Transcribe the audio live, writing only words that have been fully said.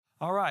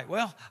All right.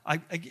 Well,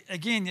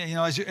 again,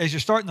 as you're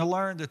starting to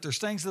learn that there's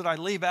things that I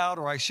leave out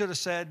or I should have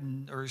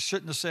said or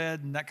shouldn't have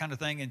said and that kind of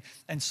thing.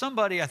 And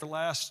somebody at the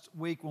last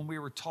week when we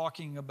were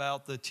talking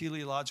about the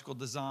teleological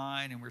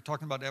design and we were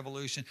talking about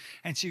evolution,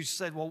 and she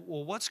said, well,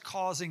 what's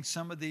causing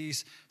some of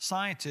these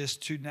scientists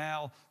to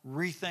now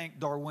rethink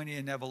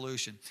Darwinian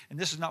evolution? And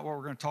this is not what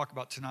we're going to talk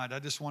about tonight. I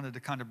just wanted to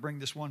kind of bring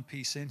this one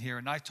piece in here.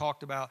 And I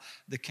talked about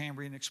the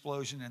Cambrian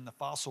explosion and the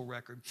fossil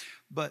record,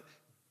 but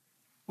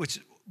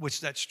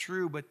which that's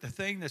true, but the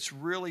thing that's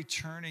really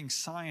turning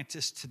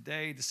scientists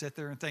today to sit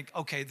there and think,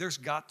 okay, there's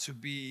got to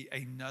be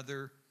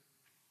another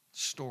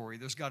story.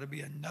 There's got to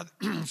be another,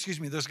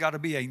 there's got to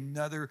be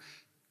another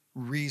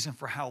reason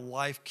for how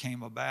life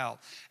came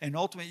about. And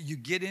ultimately, you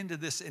get into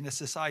this, and it's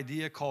this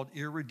idea called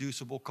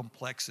irreducible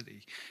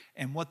complexity.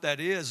 And what that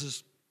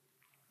is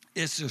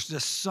there's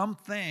just some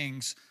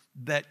things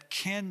that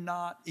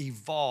cannot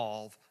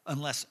evolve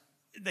unless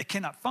they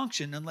cannot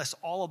function unless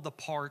all of the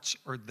parts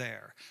are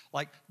there.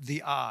 Like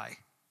the eye,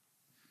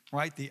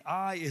 right? The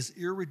eye is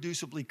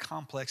irreducibly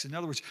complex. In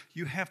other words,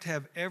 you have to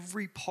have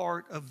every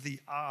part of the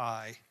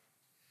eye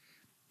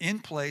in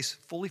place,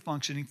 fully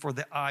functioning for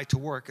the eye to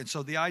work. And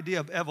so the idea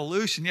of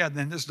evolution,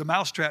 then there's the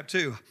mousetrap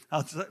too.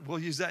 We'll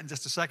use that in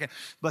just a second.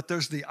 But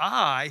there's the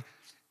eye,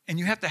 and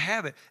you have to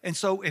have it. And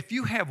so if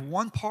you have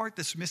one part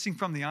that's missing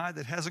from the eye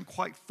that hasn't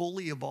quite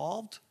fully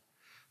evolved,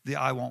 the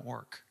eye won't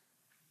work,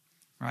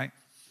 right?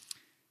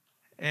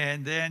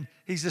 And then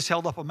he's just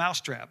held up a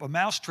mousetrap. A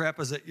mousetrap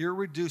is an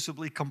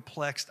irreducibly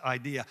complex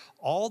idea.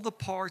 All the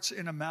parts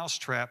in a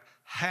mousetrap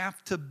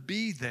have to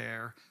be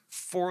there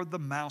for the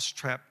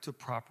mousetrap to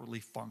properly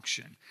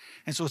function.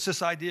 And so it's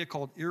this idea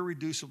called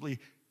irreducible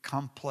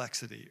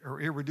complexity.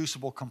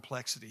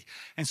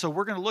 And so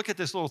we're going to look at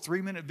this little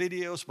 3-minute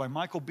videos by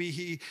Michael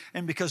Behe.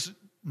 And because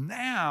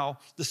now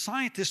the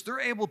scientists, they're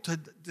able to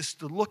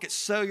look at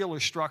cellular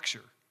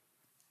structure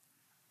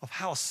of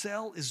how a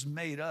cell is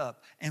made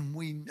up, and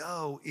we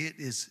know it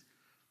is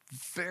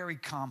very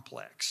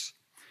complex.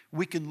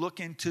 We can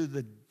look into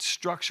the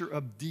structure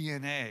of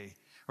DNA,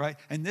 right?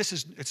 And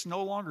it's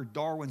no longer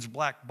Darwin's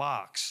black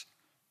box.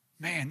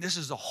 Man, this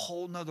is a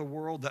whole nother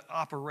world that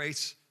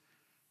operates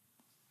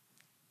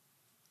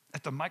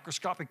at the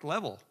microscopic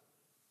level.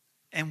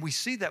 And we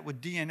see that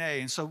with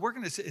DNA. And so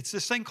it's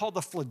this thing called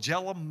the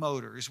flagellum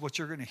motor is what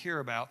you're going to hear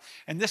about.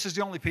 And this is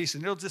the only piece,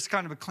 and it'll just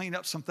kind of clean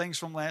up some things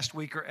from last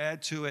week or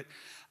add to it.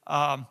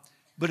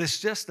 But it's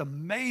just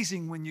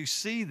amazing when you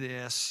see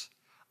this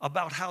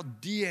about how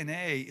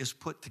DNA is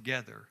put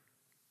together.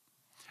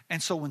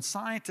 And so when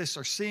scientists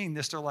are seeing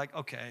this, they're like,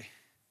 okay,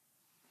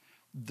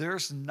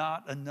 there's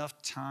not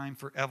enough time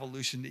for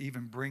evolution to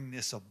even bring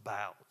this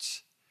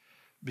about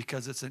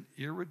because it's an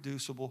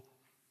irreducible,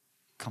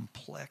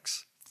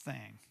 complex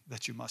thing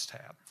that you must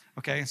have.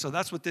 Okay, and so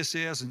that's what this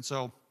is. And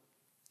so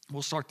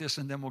we'll start this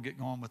and then we'll get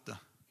going with the...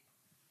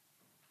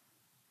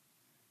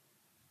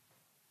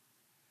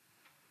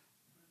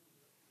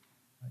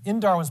 In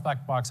Darwin's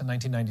Black Box in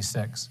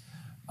 1996,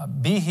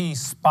 Behe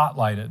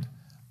spotlighted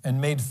and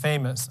made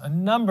famous a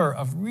number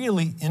of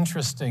really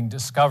interesting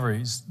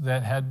discoveries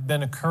that had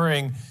been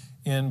occurring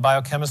in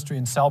biochemistry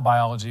and cell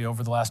biology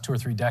over the last 2 or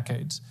 3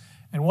 decades.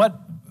 And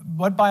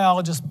what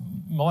biologists,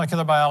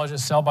 molecular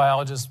biologists, cell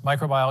biologists,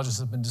 microbiologists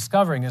have been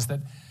discovering is that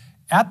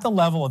at the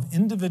level of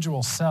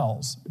individual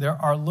cells, there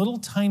are little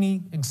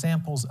tiny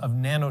examples of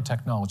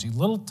nanotechnology,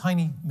 little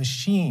tiny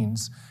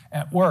machines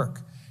at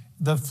work.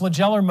 The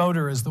flagellar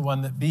motor is the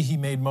one that Behe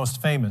made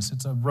most famous.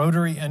 It's a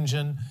rotary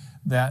engine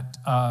that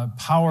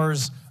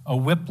powers a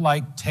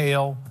whip-like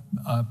tail,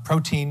 a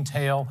protein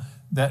tail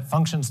that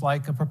functions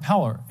like a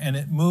propeller, and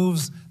it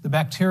moves the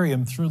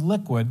bacterium through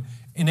liquid,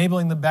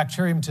 enabling the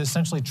bacterium to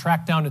essentially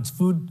track down its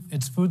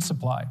food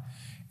supply.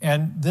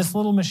 And this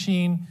little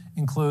machine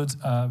includes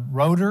a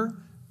rotor,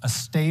 a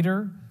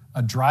stator,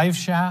 a drive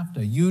shaft,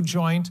 a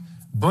U-joint,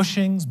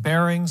 bushings,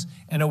 bearings,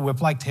 and a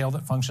whip-like tail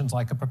that functions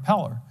like a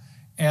propeller.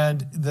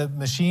 And the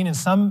machine in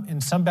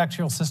some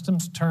bacterial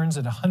systems turns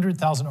at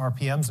 100,000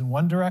 RPMs in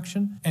one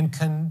direction and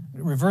can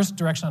reverse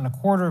direction on a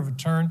quarter of a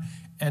turn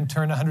and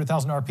turn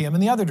 100,000 RPM in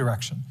the other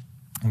direction.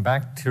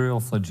 Bacterial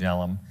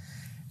flagellum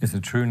is a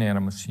true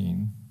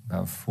nanomachine,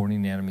 about 40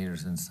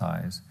 nanometers in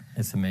size.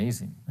 It's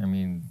amazing. I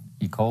mean,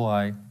 E.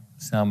 coli,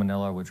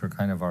 Salmonella, which are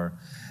kind of our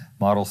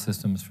model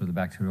systems for the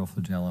bacterial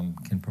flagellum,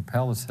 can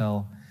propel a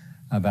cell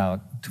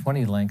about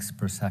 20 lengths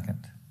per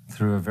second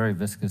through a very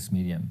viscous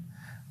medium,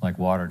 like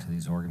water, to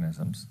these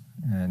organisms.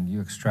 And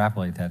you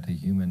extrapolate that to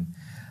human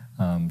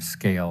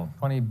scale.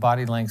 20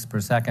 body lengths per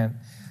second,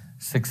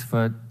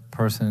 6-foot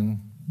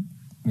person,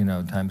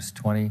 times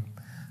 20,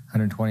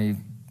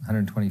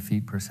 120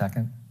 feet per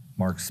second.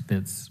 Mark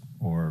Spitz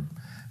or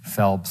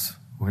Phelps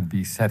would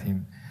be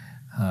setting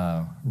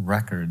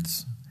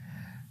records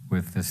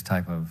with this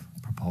type of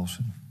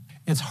propulsion.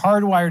 It's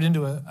hardwired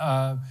into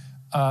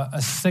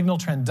a signal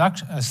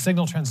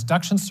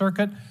transduction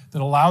circuit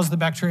that allows the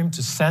bacterium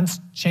to sense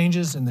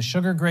changes in the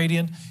sugar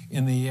gradient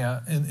in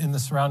the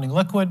surrounding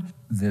liquid.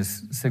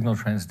 This signal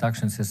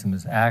transduction system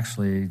is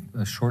actually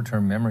a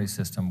short-term memory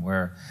system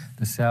where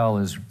the cell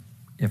is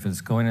if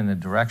it's going in the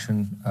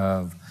direction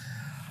of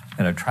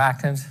an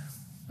attractant,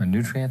 a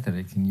nutrient that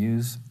it can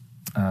use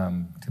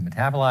to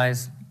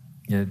metabolize,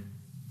 it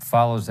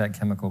follows that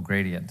chemical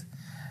gradient.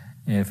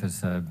 If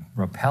it's a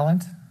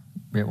repellent,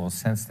 it will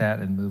sense that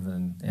and move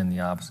in the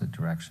opposite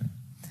direction.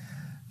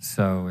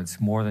 So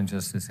it's more than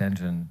just this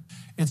engine.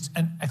 It's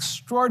an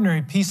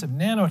extraordinary piece of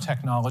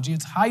nanotechnology.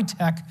 It's high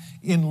tech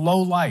in low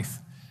life.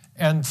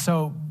 And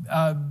so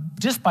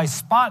just by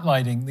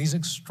spotlighting these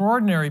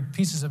extraordinary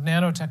pieces of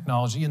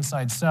nanotechnology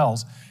inside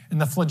cells, and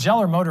the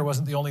flagellar motor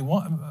wasn't the only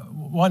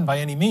one by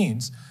any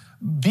means,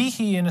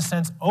 Behe, in a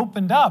sense,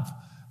 opened up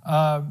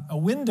a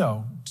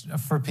window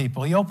for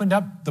people. He opened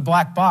up the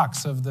black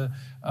box of the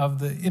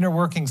inner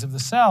workings of the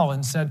cell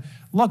and said,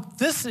 look,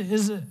 this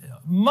is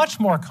much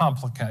more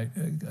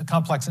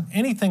complex than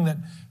anything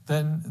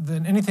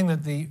than anything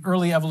that the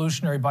early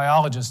evolutionary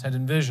biologists had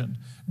envisioned.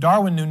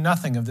 Darwin knew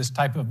nothing of this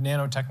type of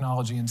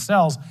nanotechnology in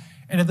cells,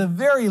 and at the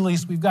very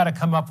least, we've got to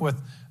come up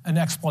with an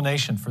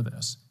explanation for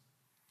this.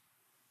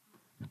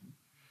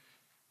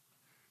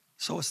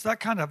 So it's that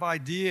kind of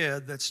idea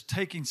that's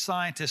taking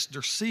scientists,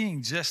 they're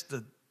seeing just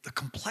the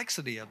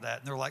complexity of that,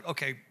 and they're like,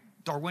 okay,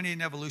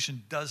 Darwinian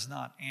evolution does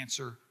not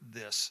answer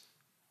this.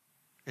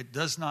 It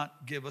does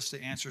not give us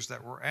the answers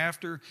that we're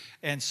after,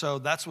 and so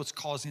that's what's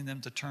causing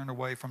them to turn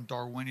away from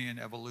Darwinian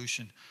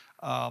evolution.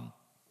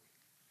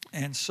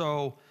 And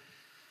so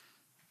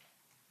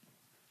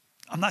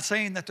I'm not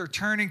saying that they're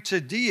turning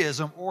to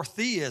deism or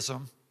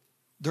theism.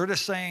 They're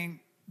just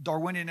saying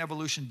Darwinian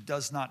evolution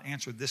does not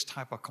answer this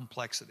type of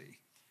complexity,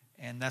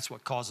 and that's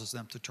what causes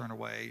them to turn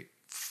away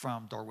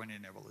from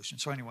Darwinian evolution.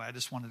 So anyway, I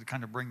just wanted to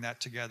kind of bring that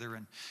together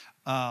and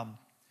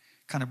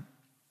kind of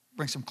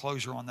bring some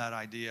closure on that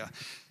idea.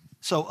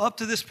 So up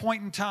to this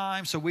point in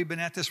time, so we've been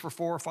at this for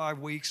 4 or 5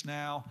 weeks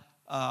now.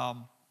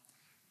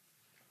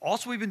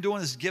 Also we've been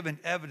doing is giving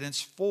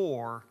evidence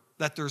for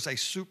that there's a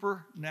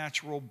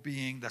supernatural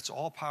being that's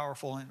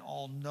all-powerful and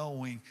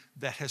all-knowing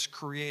that has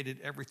created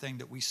everything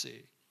that we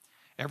see.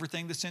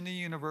 Everything that's in the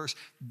universe,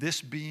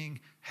 this being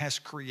has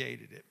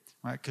created it,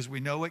 right? Because we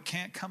know it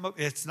can't come up.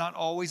 It's not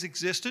always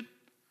existed,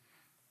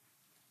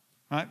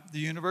 right? The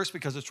universe,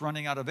 because it's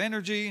running out of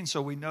energy, and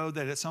so we know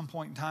that at some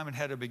point in time it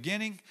had a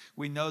beginning.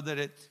 We know that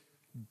it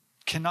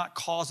cannot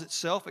cause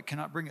itself. It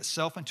cannot bring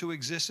itself into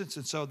existence.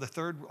 And so the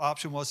third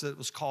option was that it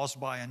was caused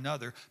by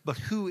another. But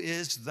who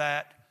is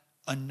that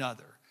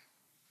another?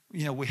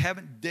 You know, we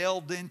haven't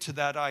delved into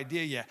that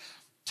idea yet.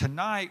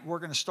 Tonight, we're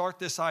going to start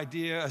this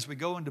idea as we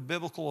go into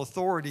biblical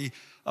authority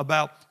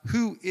about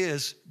who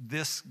is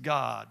this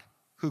God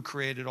who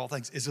created all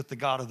things. Is it the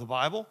God of the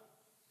Bible?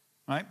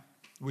 Right?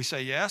 We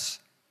say yes.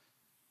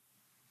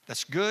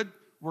 That's good.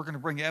 We're going to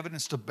bring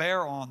evidence to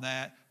bear on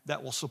that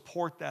will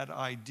support that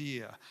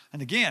idea.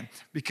 And again,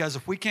 because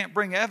if we can't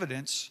bring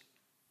evidence,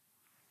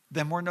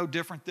 then we're no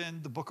different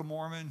than the Book of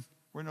Mormon.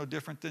 We're no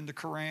different than the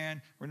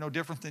Quran. We're no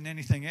different than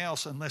anything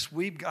else unless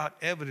we've got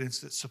evidence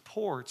that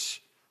supports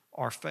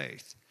our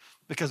faith.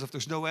 Because if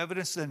there's no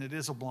evidence, then it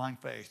is a blind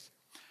faith.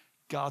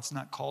 God's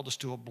not called us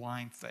to a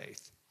blind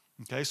faith.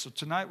 Okay, so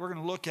tonight we're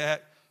going to look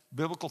at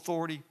Biblical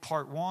Authority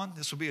Part 1.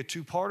 This will be a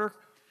 2-parter,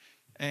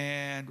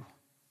 and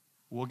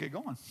we'll get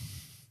going.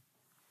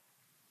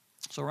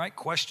 So, right,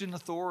 question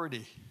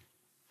authority.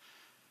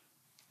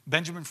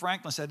 Benjamin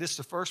Franklin said it's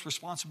the first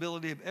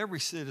responsibility of every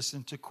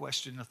citizen to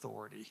question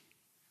authority,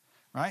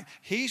 right?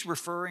 He's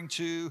referring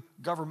to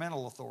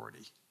governmental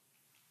authority.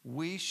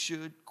 We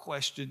should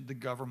question the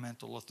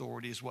governmental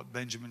authority is what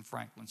Benjamin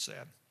Franklin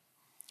said.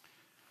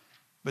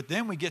 But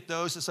then we get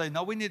those that say,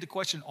 no, we need to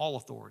question all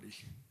authority,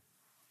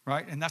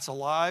 right? And that's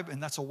alive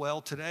and that's a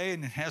well today,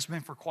 and it has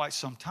been for quite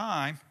some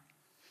time.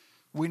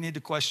 We need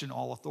to question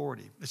all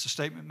authority. It's a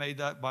statement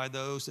made by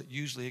those that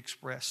usually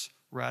express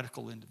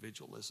radical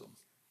individualism.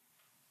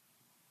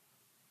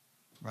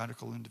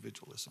 Radical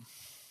individualism.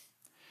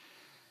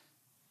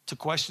 To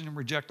question and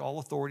reject all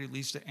authority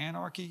leads to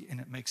anarchy,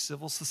 and it makes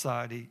civil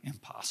society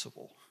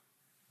impossible.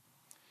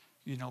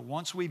 You know,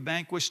 once we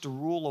vanquish the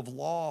rule of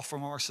law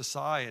from our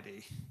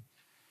society,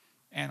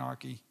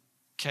 anarchy,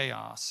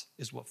 chaos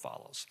is what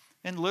follows.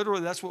 And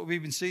literally, that's what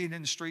we've been seeing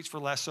in the streets for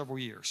the last several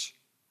years.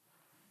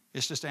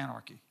 It's just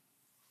anarchy.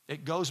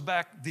 It goes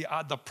back,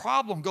 the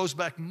problem goes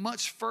back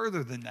much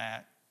further than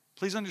that.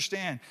 Please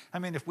understand. I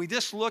mean, if we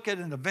just look at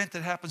an event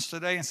that happens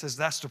today and says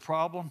that's the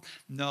problem,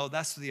 no,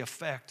 that's the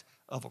effect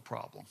of a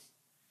problem.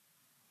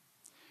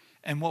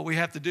 And what we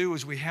have to do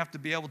is we have to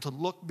be able to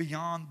look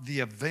beyond the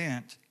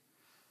event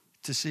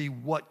to see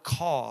what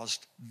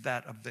caused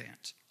that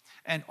event.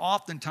 And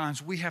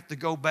oftentimes we have to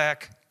go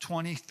back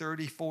 20,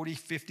 30, 40,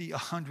 50,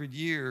 100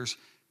 years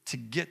to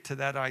get to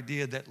that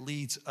idea that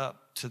leads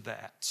up to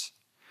that.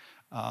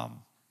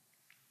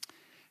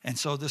 And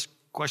so this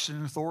question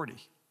of authority,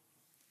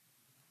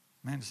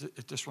 man,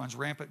 it just runs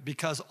rampant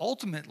because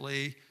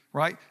ultimately,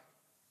 right,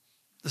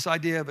 this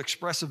idea of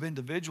expressive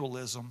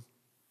individualism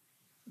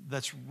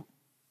that's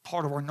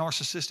part of our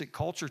narcissistic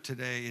culture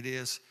today, it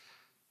is,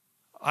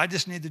 I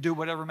just need to do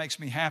whatever makes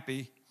me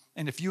happy,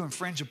 And if you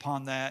infringe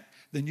upon that,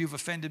 then you've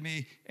offended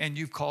me and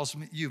you've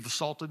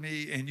assaulted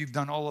me and you've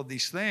done all of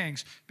these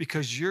things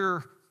because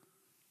you're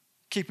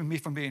keeping me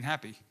from being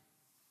happy.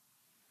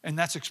 And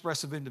that's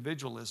expressive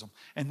individualism.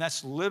 And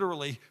that's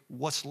literally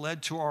what's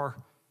led to our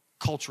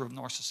culture of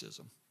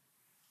narcissism.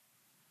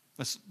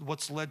 That's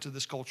what's led to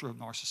this culture of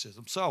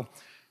narcissism. So,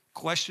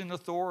 question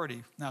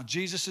authority. Now,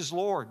 Jesus is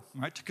Lord,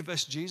 right? To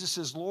confess Jesus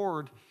is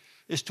Lord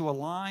is to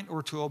align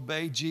or to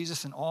obey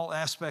Jesus in all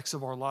aspects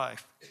of our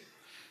life.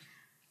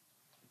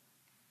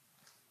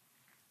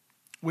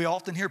 We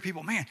often hear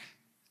people, man,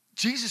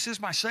 Jesus is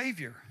my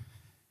Savior.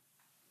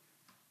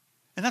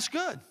 And that's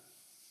good.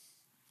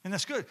 And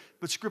that's good.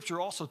 But Scripture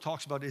also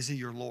talks about, is he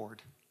your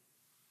Lord?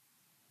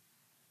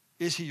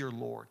 Is he your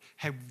Lord?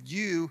 Have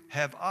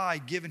I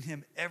given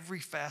him every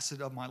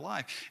facet of my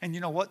life? And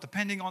you know what?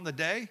 Depending on the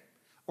day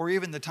or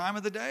even the time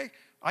of the day,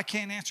 I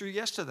can't answer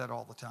yes to that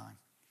all the time.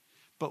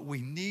 But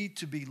we need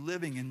to be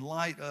living in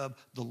light of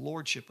the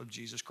Lordship of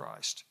Jesus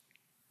Christ.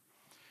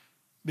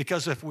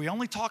 Because if we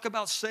only talk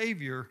about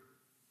Savior,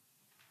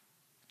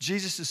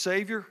 Jesus is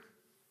Savior,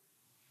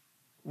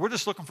 we're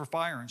just looking for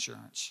fire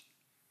insurance.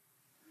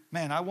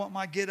 Man, I want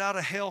my get out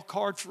of hell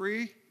card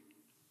free,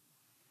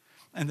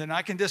 and then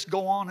I can just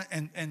go on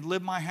and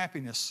live my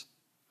happiness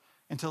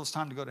until it's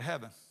time to go to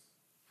heaven.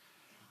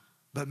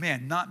 But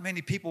man, not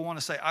many people want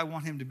to say, I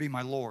want him to be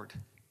my Lord.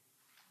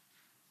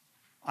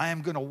 I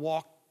am going to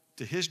walk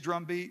to his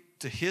drumbeat,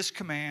 to his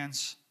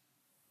commands,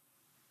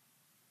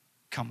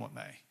 come what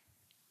may.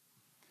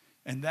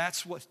 And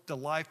that's what the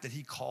life that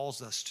he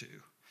calls us to.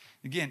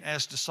 Again,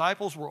 as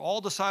disciples, we're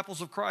all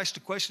disciples of Christ. The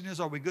question is,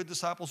 are we good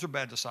disciples or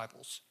bad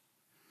disciples?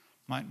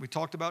 Right? We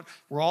talked about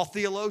we're all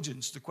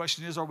theologians. The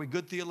question is, are we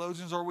good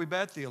theologians or are we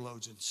bad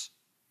theologians?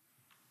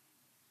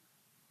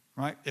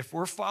 Right? If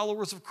we're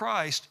followers of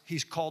Christ,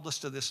 he's called us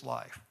to this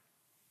life.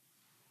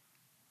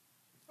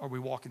 Are we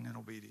walking in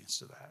obedience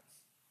to that?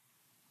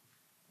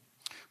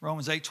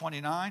 Romans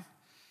 8:29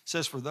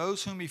 says, for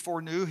those whom he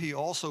foreknew, he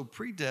also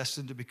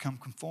predestined to become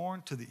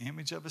conformed to the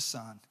image of his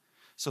Son,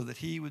 so that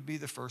he would be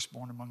the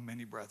firstborn among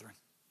many brethren.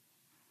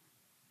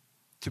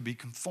 To be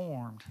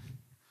conformed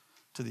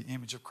to the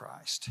image of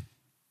Christ.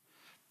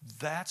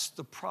 That's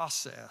the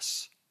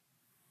process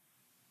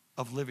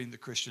of living the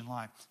Christian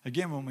life.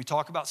 Again, when we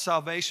talk about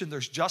salvation,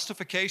 there's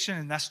justification,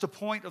 and that's the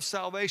point of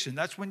salvation.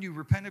 That's when you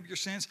repent of your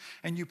sins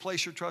and you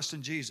place your trust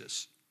in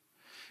Jesus.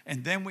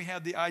 And then we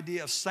have the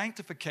idea of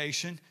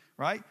sanctification,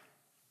 right?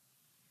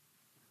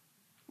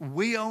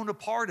 We own a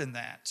part in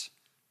that.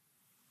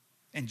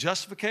 In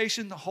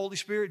justification, the Holy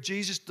Spirit,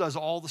 Jesus does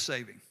all the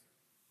saving.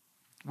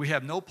 We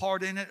have no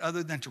part in it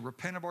other than to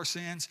repent of our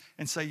sins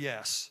and say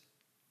yes.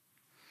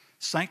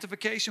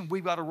 Sanctification,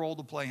 we've got a role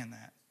to play in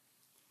that.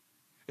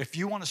 If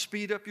you want to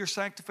speed up your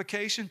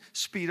sanctification,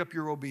 speed up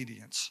your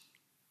obedience.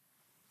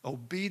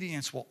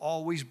 Obedience will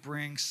always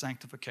bring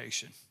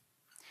sanctification.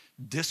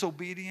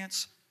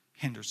 Disobedience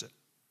hinders it.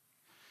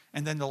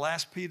 And then the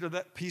last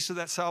piece of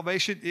that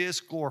salvation is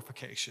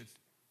glorification.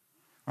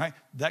 Right?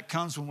 That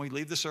comes when we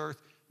leave this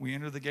earth, we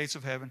enter the gates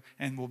of heaven,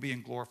 and we'll be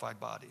in glorified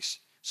bodies.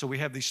 So we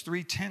have these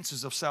three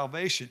tenses of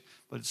salvation,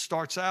 but it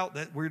starts out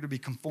that we're to be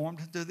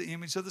conformed to the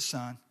image of the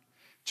Son,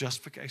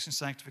 justification,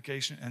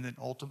 sanctification, and then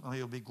ultimately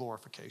it'll be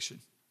glorification.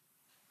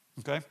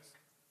 Okay?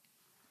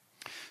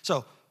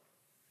 So,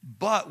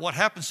 but what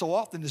happens so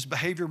often is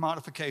behavior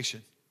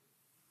modification,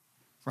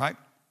 right?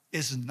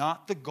 Is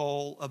not the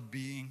goal of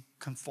being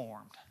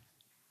conformed.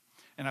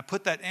 And I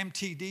put that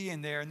MTD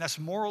in there, and that's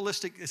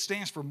moralistic. It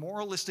stands for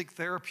moralistic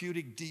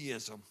therapeutic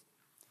deism.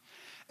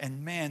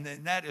 And man,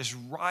 that is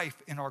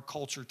rife in our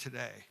culture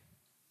today.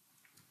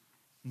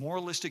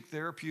 Moralistic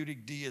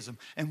therapeutic deism.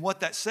 And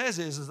what that says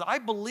is I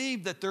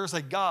believe that there's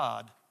a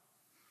God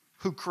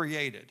who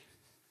created.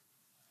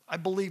 I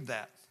believe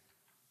that.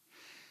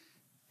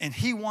 And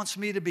he wants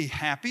me to be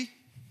happy.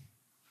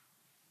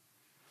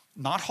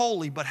 Not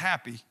holy, but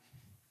happy.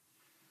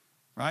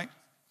 Right?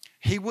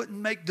 He wouldn't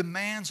make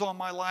demands on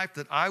my life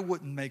that I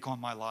wouldn't make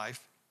on my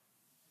life.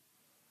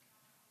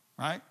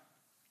 Right?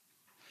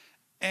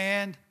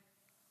 And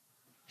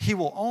he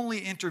will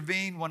only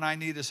intervene when I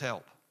need his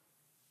help.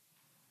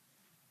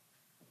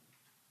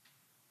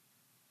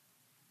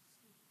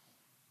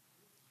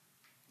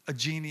 A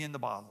genie in the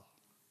bottle.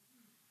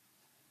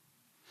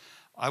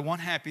 I want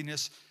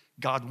happiness.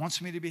 God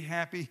wants me to be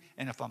happy.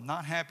 And if I'm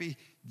not happy,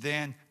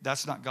 then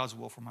that's not God's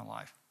will for my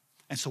life.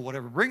 And so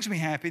whatever brings me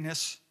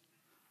happiness,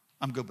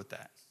 I'm good with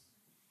that.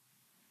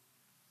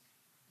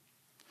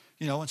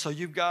 You know, and so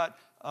you've got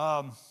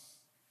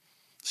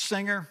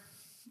singer.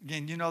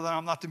 Again, you know that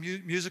I'm not the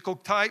musical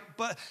type,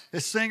 but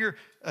a singer,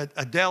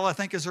 Adele, I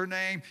think is her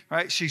name,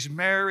 right? She's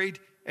married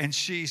and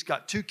she's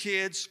got 2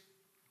 kids.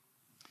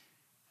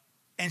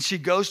 And she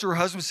goes to her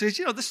husband and says,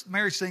 you know, this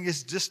marriage thing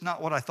is just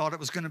not what I thought it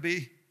was going to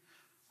be.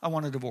 I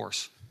want a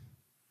divorce.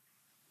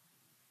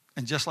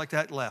 And just like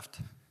that, left.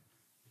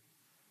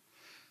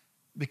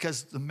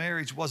 Because the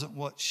marriage wasn't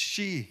what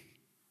she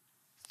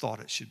thought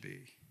it should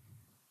be.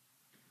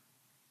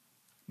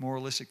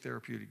 Moralistic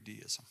therapeutic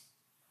deism.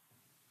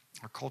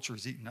 Our culture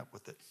is eaten up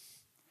with it.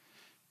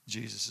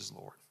 Jesus is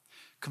Lord.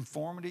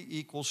 Conformity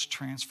equals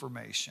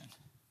transformation.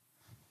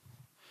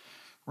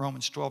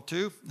 Romans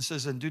 12:2, it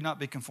says, and do not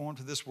be conformed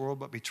to this world,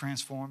 but be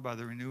transformed by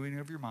the renewing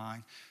of your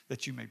mind,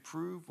 that you may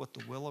prove what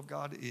the will of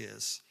God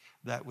is,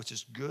 that which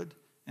is good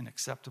and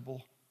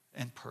acceptable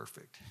and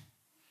perfect.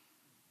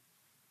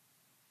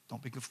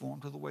 Don't be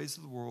conformed to the ways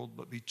of the world,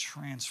 but be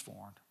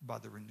transformed by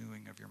the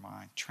renewing of your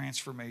mind.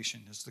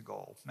 Transformation is the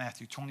goal.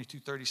 Matthew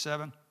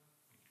 22:37,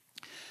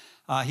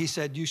 he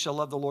said, you shall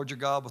love the Lord your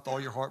God with all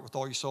your heart, with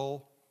all your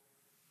soul,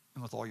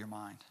 and with all your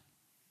mind.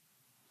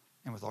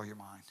 And with all your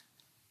mind.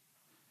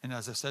 And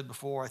as I said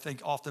before, I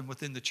think often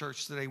within the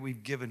church today,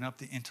 we've given up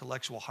the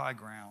intellectual high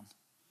ground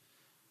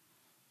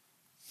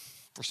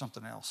for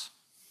something else.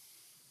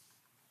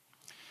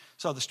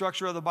 So the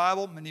structure of the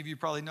Bible, many of you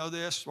probably know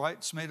this, right?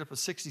 It's made up of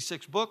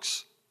 66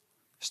 books.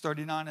 There's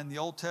 39 in the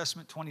Old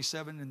Testament,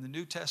 27 in the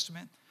New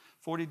Testament,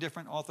 40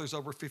 different authors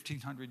over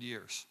 1,500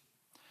 years.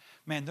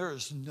 Man, there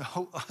is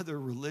no other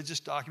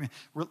religious document,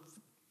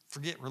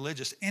 forget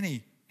religious,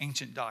 any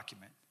ancient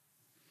document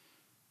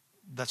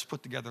that's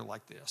put together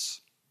like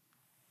this.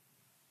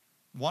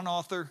 One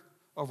author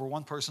over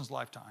one person's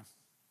lifetime.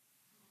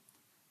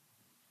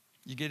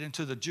 You get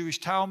into the Jewish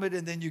Talmud,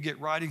 and then you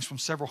get writings from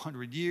several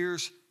hundred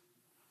years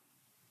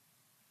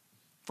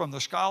from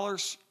the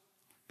scholars,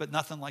 but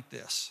nothing like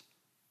this.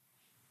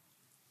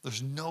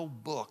 There's no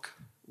book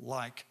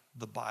like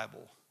the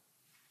Bible.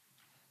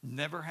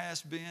 Never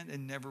has been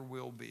and never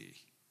will be.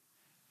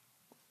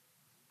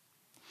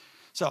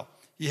 So,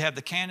 you have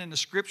the canon of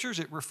scriptures.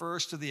 It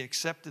refers to the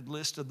accepted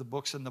list of the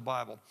books in the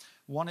Bible.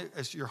 One,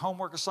 as your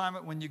homework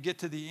assignment, when you get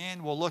to the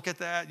end, we'll look at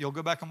that. You'll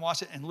go back and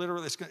watch it, and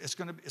literally it's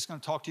going to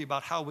talk to you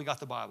about how we got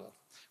the Bible,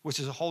 which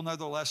is a whole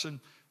nother lesson.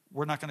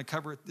 We're not going to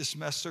cover it this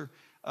semester,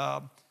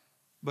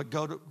 but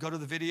go to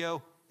the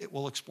video. It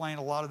will explain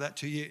a lot of that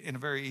to you in a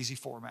very easy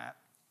format.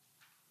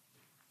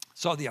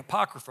 So the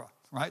Apocrypha,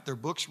 right? They're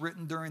books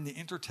written during the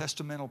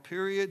intertestamental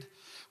period,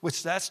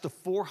 which that's the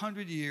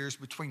 400 years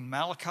between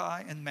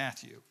Malachi and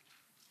Matthew.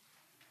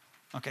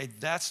 Okay,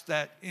 that's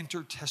that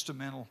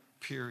intertestamental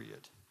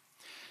period.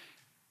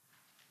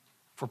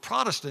 For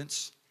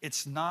Protestants,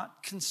 it's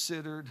not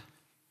considered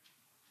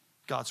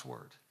God's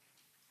word.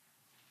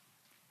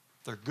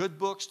 They're good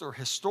books, they're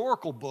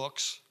historical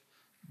books,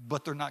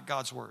 but they're not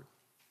God's word.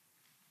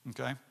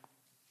 Okay?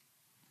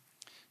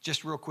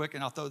 Just real quick,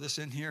 and I'll throw this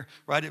in here,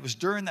 right? It was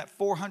during that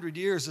 400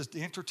 years,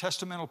 the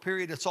intertestamental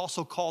period. It's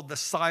also called the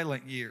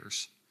silent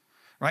years,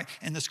 right?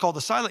 And it's called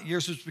the silent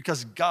years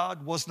because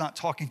God was not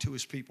talking to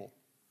his people.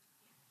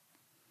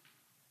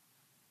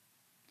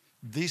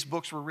 These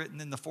books were written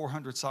in the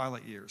 400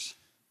 silent years.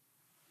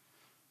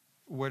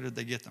 Where did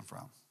they get them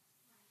from?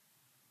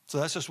 So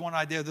that's just one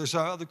idea. There's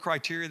other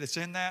criteria that's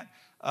in that.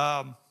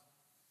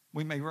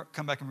 We may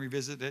come back and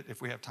revisit it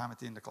if we have time at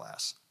the end of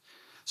class.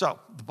 So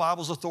the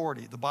Bible's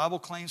authority. The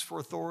Bible's claim for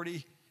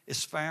authority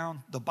is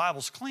found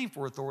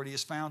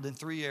in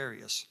three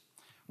areas.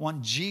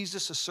 One,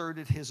 Jesus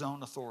asserted his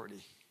own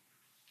authority.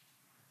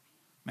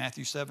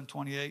 Matthew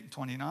 7:28 and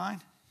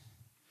 29.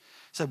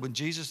 Said, when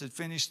Jesus had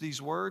finished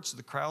these words,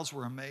 the crowds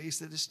were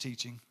amazed at his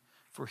teaching,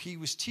 for he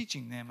was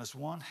teaching them as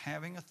one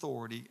having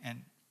authority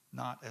and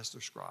not as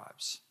their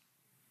scribes.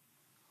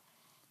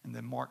 And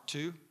then Mark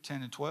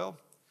 2:10 and 12.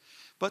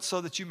 But so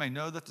that you may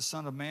know that the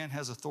Son of Man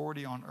has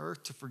authority on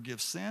earth to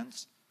forgive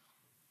sins,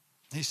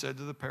 he said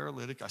to the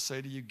paralytic, I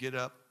say to you, get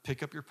up,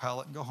 pick up your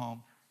pallet and go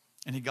home.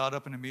 And he got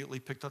up and immediately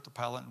picked up the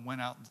pallet and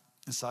went out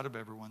inside of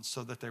everyone,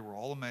 so that they were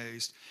all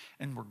amazed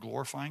and were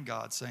glorifying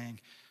God,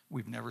 saying,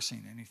 we've never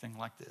seen anything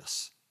like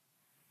this.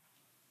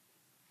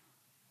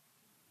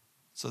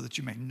 So that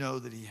you may know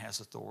that he has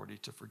authority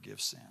to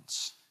forgive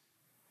sins.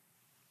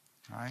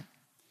 All right?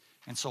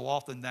 And so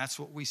often that's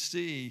what we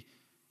see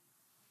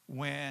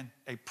when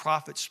a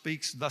prophet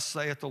speaks, thus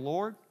saith the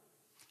Lord.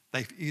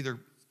 They either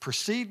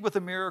proceed with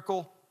a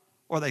miracle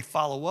or they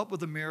follow up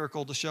with a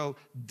miracle to show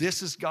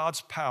this is God's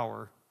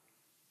power,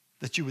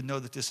 that you would know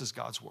that this is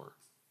God's word.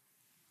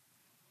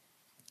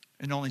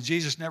 And only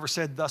Jesus never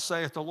said, thus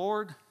saith the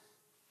Lord.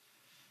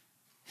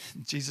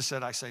 Jesus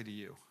said, I say to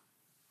you.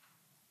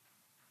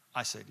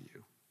 I say to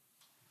you.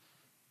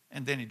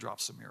 And then he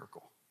drops the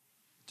miracle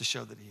to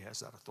show that he has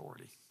that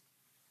authority.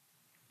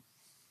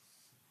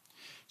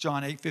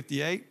 John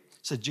 8:58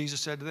 said,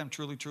 Jesus said to them,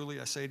 truly, truly,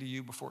 I say to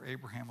you, before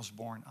Abraham was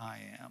born, I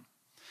am.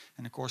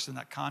 And of course, in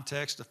that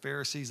context, the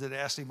Pharisees had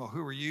asked him, well,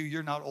 who are you?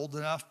 You're not old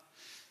enough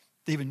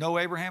to even know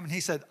Abraham. And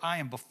he said, I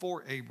am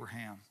before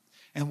Abraham.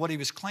 And what he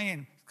was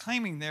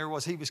claiming there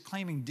was he was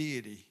claiming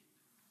deity.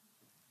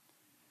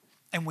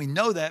 And we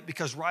know that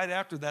because right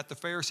after that, the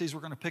Pharisees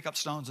were going to pick up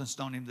stones and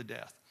stone him to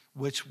death,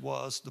 which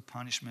was the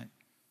punishment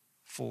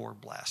for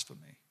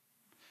blasphemy.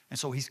 And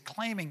so he's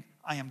claiming,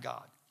 I am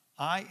God.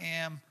 I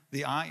am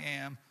the I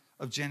am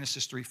of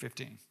Genesis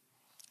 3:15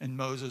 and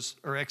Moses,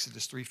 or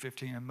Exodus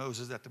 3:15 and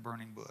Moses at the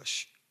burning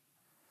bush.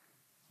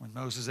 When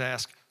Moses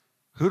asked,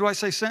 who do I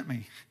say sent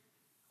me?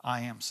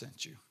 I am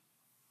sent you.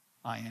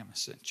 I am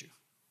sent you.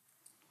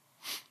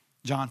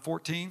 John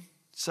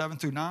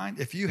 14:7-9.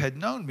 If you had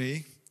known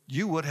me,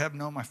 you would have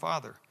known my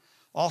Father.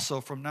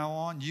 Also, from now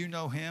on, you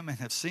know him and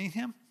have seen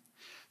him.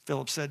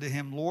 Philip said to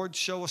him, Lord,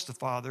 show us the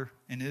Father,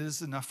 and it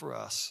is enough for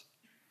us.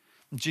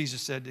 And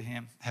Jesus said to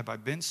him, have I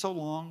been so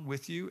long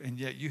with you, and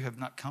yet you have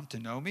not come to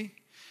know me?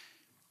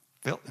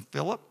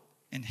 Philip,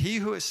 and he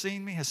who has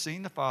seen me has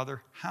seen the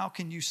Father. How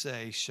can you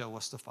say, show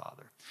us the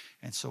Father?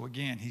 And so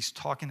again, he's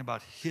talking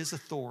about his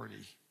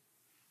authority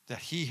that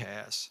he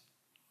has.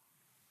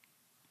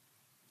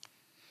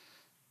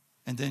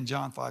 And then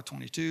John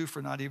 5:22,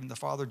 for not even the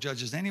Father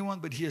judges anyone,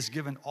 but he has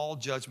given all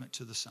judgment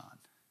to the Son.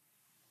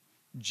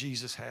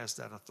 Jesus has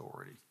that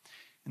authority.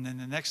 And then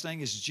the next thing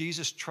is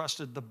Jesus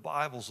trusted the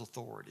Bible's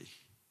authority.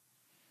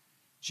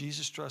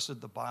 Jesus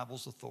trusted the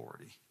Bible's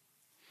authority.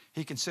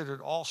 He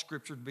considered all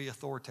Scripture to be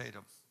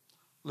authoritative.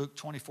 Luke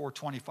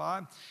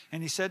 24:25,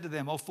 and he said to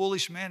them, O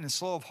foolish men and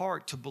slow of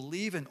heart, to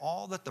believe in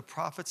all that the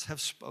prophets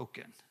have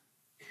spoken.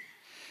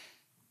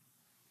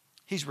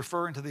 He's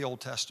referring to the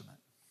Old Testament.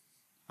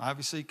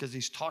 Obviously, because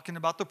he's talking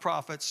about the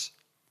prophets,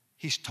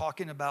 he's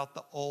talking about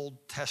the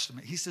Old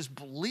Testament. He says,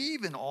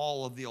 believe in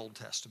all of the Old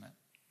Testament.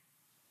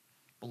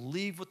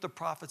 Believe what the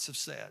prophets have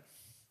said.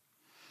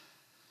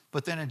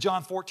 But then in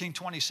John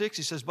 14:26,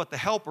 he says, but the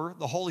Helper,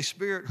 the Holy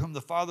Spirit, whom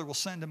the Father will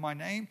send in my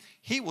name,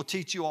 he will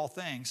teach you all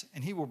things,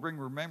 and he will bring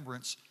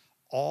remembrance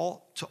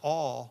to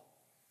all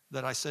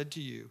that I said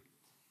to you.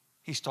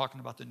 He's talking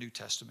about the New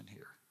Testament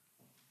here.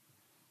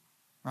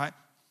 Right?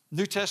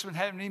 New Testament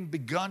hadn't even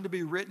begun to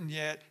be written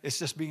yet. It's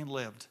just being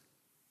lived.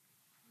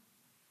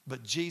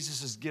 But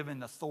Jesus is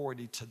given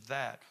authority to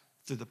that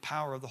through the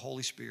power of the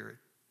Holy Spirit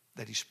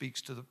that he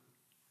speaks to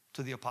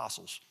the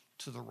apostles,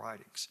 to the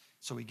writings.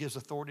 So he gives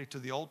authority to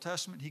the Old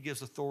Testament. He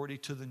gives authority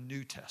to the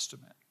New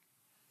Testament,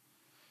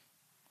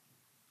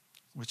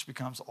 which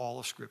becomes all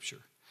of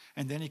Scripture.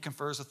 And then he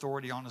confers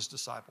authority on his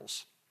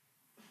disciples.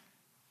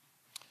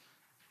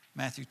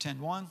 Matthew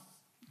 10:1.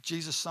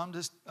 Jesus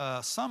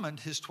summoned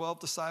his 12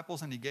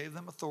 disciples, and he gave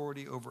them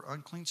authority over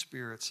unclean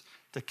spirits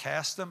to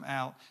cast them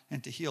out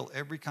and to heal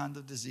every kind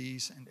of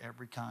disease and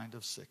every kind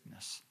of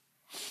sickness.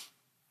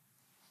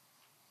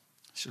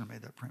 Should have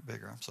made that print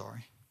bigger, I'm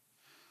sorry.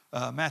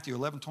 Matthew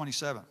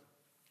 11:27.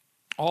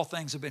 All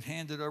things have been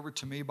handed over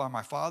to me by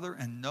my Father,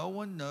 and no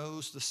one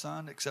knows the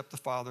Son except the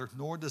Father,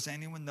 nor does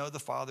anyone know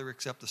the Father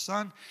except the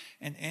Son,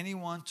 and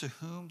anyone to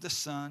whom the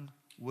Son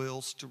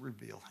wills to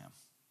reveal him.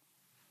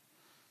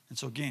 And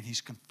so again,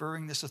 he's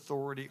conferring this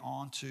authority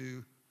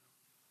onto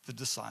the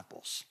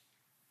disciples.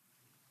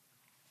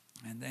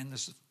 And then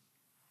this is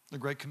the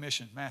Great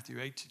Commission, Matthew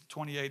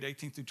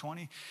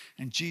 28:18-20.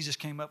 And Jesus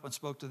came up and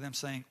spoke to them,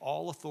 saying,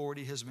 all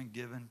authority has been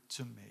given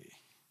to me.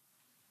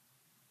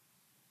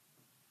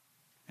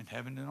 In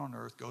heaven and on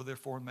earth, go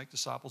therefore and make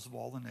disciples of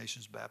all the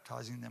nations,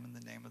 baptizing them in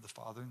the name of the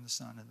Father and the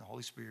Son and the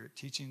Holy Spirit,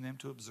 teaching them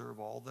to observe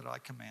all that I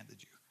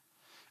commanded you.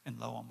 And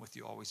lo, I'm with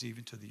you always,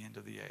 even to the end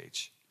of the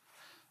age.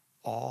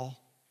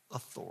 All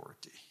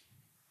authority.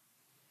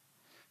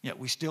 Yet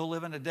we still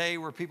live in a day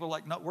where people are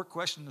like, no, we're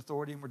questioning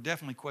authority, and we're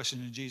definitely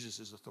questioning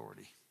Jesus'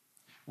 authority.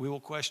 We will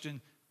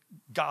question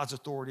God's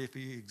authority if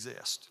he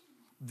exists.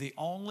 The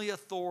only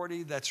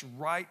authority that's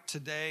right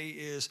today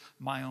is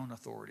my own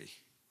authority,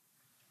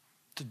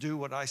 to do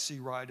what I see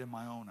right in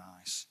my own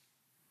eyes.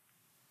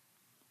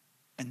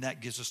 And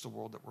that gives us the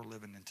world that we're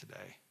living in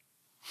today.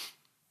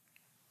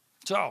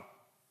 So,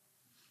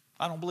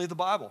 I don't believe the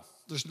Bible.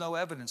 There's no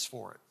evidence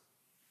for it.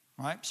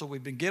 Right? So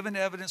we've been given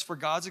evidence for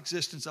God's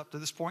existence up to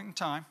this point in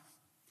time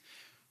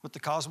with the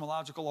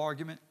cosmological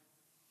argument,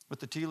 with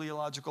the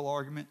teleological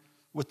argument,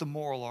 with the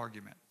moral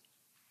argument.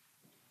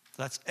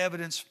 That's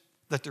evidence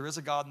that there is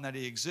a God and that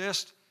he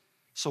exists.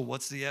 So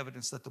what's the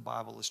evidence that the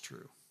Bible is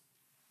true?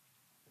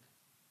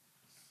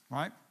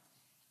 Right?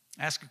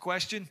 Ask a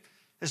question.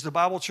 Is the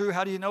Bible true?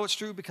 How do you know it's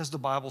true? Because the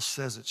Bible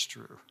says it's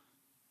true.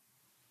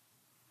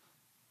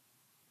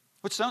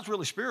 Which sounds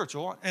really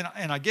spiritual,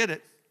 and I get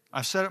it.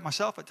 I've said it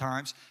myself at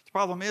times. The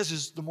problem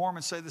is the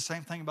Mormons say the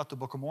same thing about the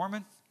Book of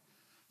Mormon.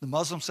 The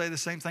Muslims say the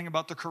same thing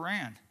about the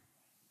Quran.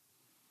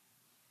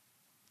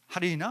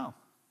 How do you know?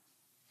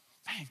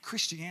 Man,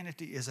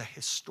 Christianity is a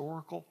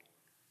historical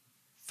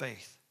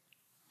faith.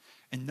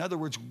 In other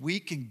words, we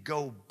can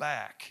go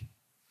back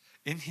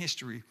in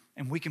history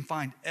and we can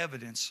find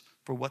evidence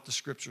for what the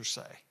Scriptures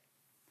say.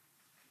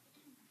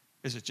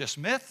 Is it just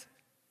myth?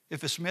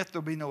 If it's myth,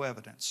 there'll be no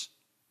evidence.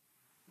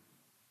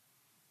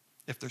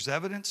 If there's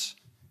evidence,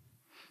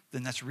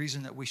 then that's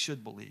reason that we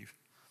should believe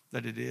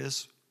that it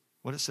is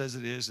what it says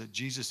it is, that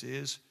Jesus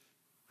is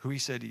who he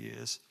said he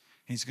is,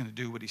 and he's going to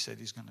do what he said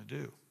he's going to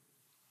do.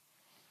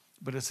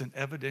 But it's an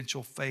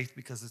evidential faith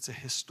because it's a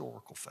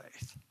historical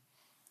faith.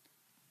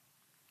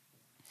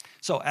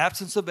 So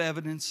absence of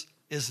evidence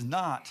is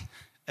not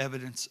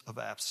evidence of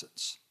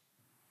absence.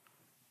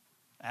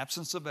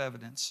 Absence of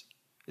evidence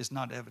is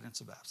not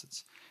evidence of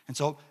absence. And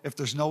so if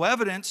there's no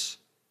evidence,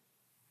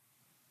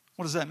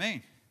 what does that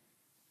mean?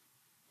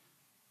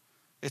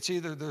 It's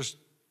either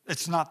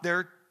it's not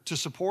there to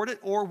support it,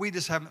 or we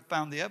just haven't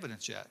found the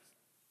evidence yet.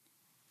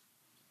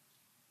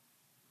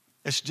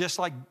 It's just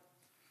like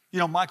You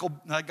know,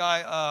 that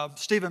guy,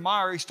 Stephen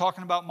Meyer, he's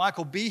talking about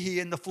Michael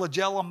Behe and the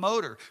flagellum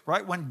motor,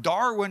 right? When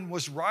Darwin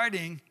was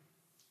writing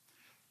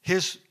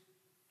his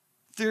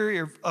theory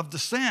of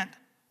descent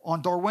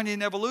on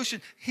Darwinian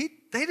evolution,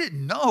 they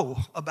didn't know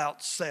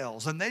about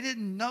cells, and they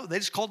didn't know. They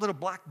just called it a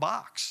black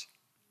box.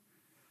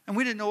 And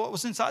we didn't know what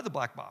was inside the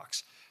black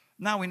box.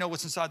 Now we know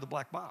what's inside the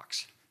black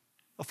box.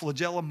 A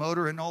flagellum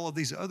motor and all of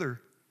these other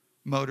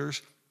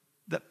motors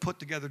that put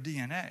together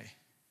DNA.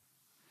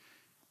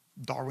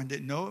 Darwin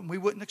didn't know it, and we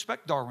wouldn't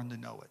expect Darwin to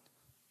know it.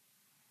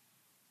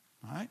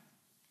 All right?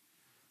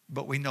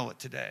 But we know it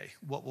today.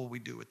 What will we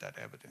do with that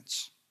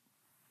evidence?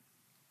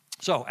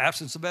 So,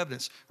 absence of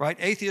evidence, right?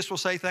 Atheists will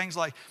say things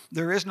like,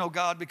 there is no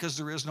God because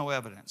there is no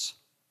evidence.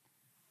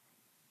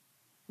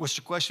 Which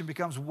the question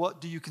becomes,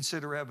 what do you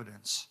consider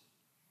evidence?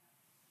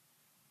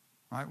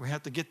 Right? We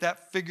have to get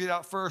that figured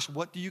out first.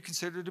 What do you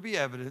consider to be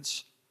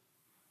evidence?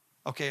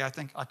 Okay, I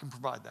think I can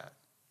provide that.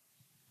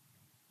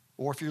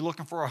 Or if you're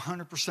looking for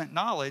 100%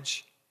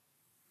 knowledge,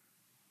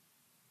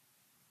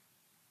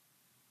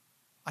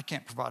 I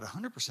can't provide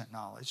 100%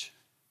 knowledge.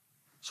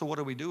 So what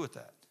do we do with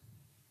that?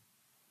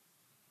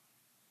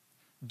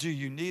 Do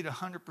you need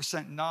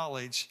 100%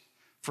 knowledge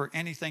for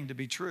anything to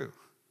be true?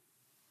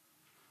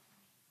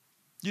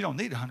 You don't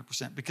need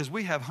 100% because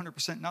we have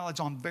 100% knowledge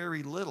on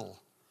very little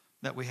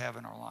that we have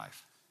in our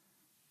life.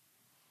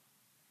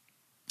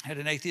 I had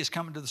an atheist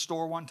come into the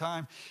store one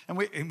time, and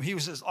he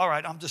was just, all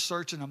right, I'm just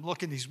searching, I'm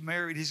looking, he's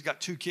married, he's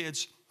got 2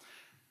 kids.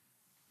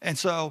 And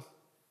so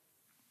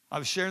I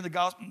was sharing the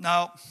gospel.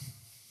 No.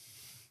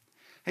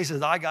 He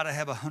says, I got to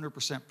have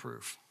 100%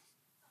 proof.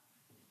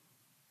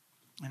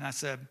 And I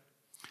said,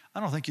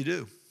 I don't think you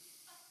do.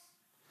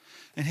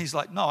 And he's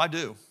like, no, I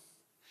do.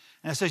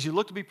 And I says, you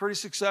look to be pretty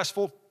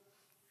successful.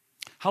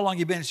 How long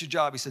you been at your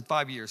job? He said,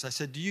 5 years. I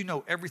said, do you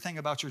know everything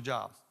about your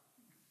job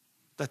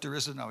that there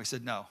is to know? He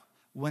said, no.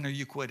 When are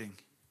you quitting?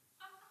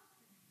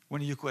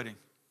 When are you quitting?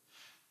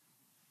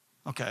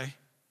 Okay.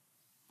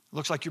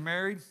 Looks like you're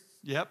married?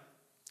 Yep.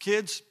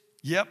 Kids?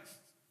 Yep.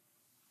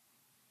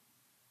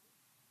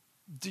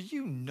 Do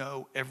you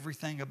know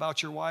everything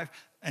about your wife?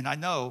 And I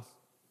know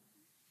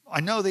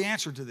the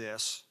answer to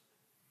this.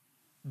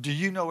 Do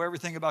you know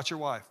everything about your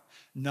wife?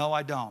 No,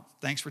 I don't.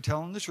 Thanks for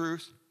telling the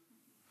truth.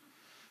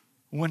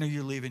 When are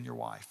you leaving your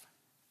wife?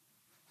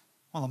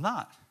 Well, I'm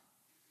not.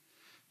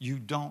 You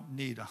don't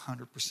need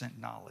 100%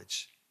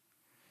 knowledge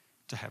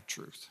to have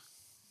truth.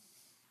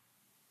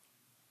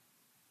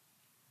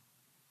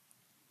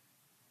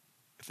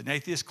 If an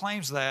atheist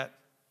claims that,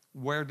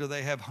 where do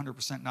they have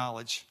 100%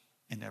 knowledge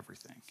in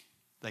everything?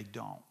 They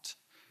don't.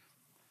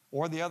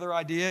 Or the other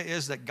idea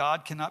is that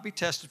God cannot be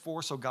tested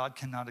for, so God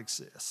cannot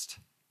exist.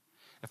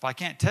 If I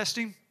can't test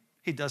him,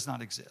 he does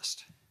not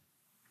exist.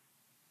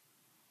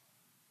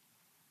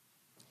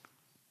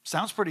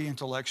 Sounds pretty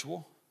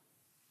intellectual.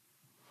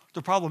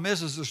 The problem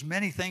is there's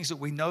many things that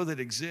we know that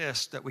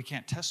exist that we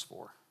can't test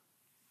for.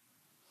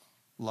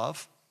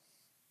 Love.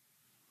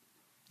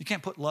 You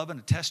can't put love in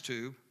a test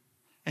tube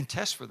and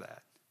test for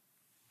that.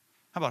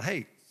 How about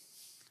hate?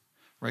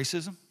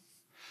 Racism?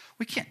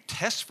 We can't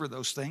test for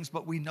those things,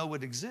 but we know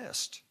it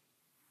exists.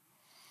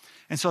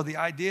 And so the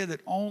idea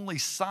that only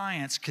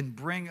science can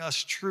bring us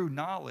true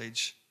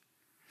knowledge,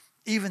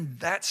 even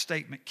that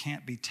statement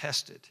can't be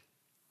tested.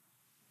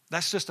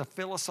 That's just a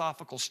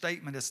philosophical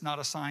statement. It's not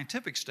a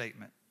scientific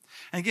statement.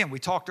 And again, we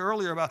talked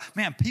earlier about,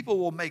 man, people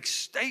will make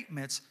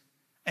statements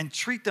and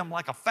treat them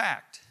like a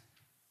fact.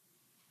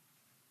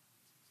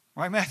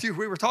 Right, Matthew?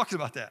 We were talking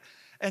about that.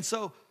 And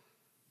so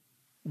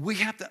we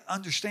have to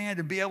understand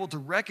and be able to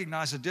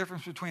recognize the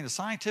difference between a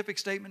scientific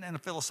statement and a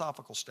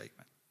philosophical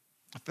statement.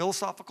 A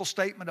philosophical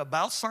statement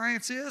about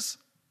science is,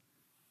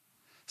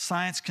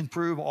 science can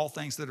prove all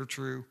things that are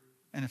true,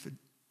 and if it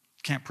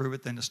can't prove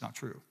it, then it's not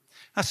true.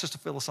 That's just a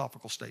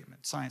philosophical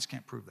statement. Science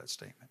can't prove that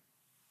statement.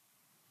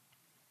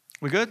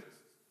 We good?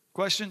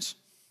 Questions?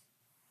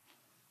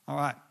 All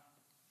right.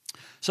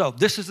 So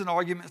this is an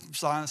argument from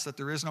science that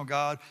there is no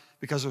God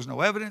because there's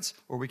no evidence,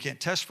 or we can't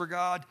test for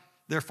God,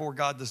 therefore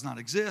God does not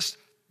exist.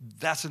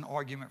 That's an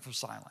argument from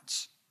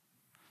silence.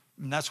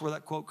 And that's where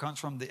that quote comes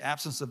from. The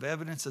absence of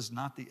evidence is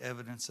not the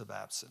evidence of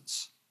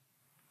absence.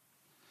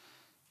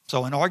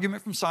 So an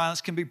argument from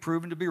silence can be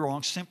proven to be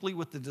wrong simply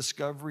with the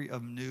discovery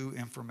of new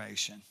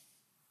information.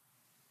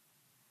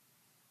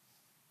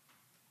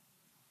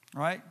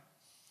 Right?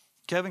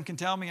 Kevin can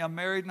tell me I'm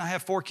married and I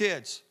have 4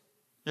 kids.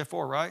 You have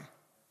 4, right?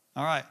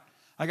 All right.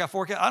 I got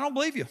 4 kids. I don't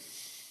believe you.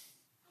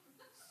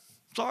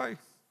 Sorry.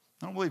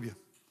 I don't believe you.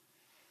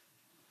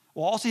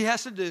 Well, all he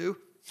has to do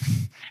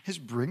is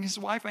bring his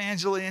wife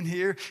Angela in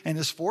here and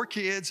his 4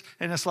 kids,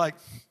 and it's like,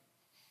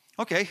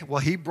 okay,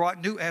 well, he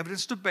brought new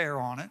evidence to bear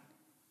on it,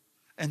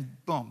 and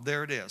boom,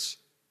 there it is.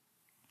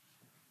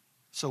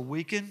 So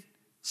we can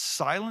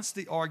silence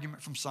the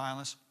argument from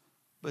silence,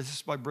 but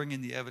just by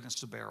bringing the evidence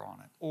to bear on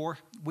it. Or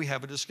we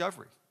have a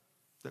discovery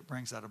that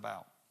brings that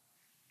about.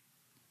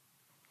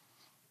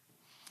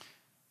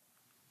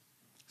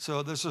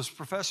 So there's this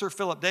professor,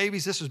 Philip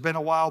Davies. This has been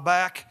a while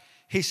back.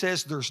 He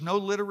says there's no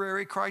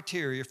literary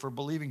criteria for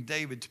believing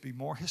David to be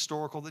more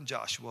historical than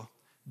Joshua,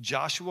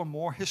 Joshua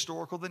more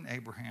historical than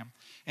Abraham,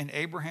 and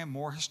Abraham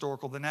more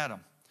historical than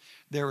Adam.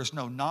 There is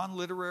no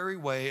non-literary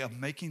way of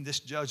making this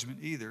judgment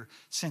either,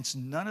 since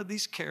none of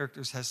these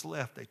characters has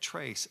left a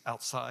trace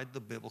outside the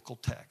biblical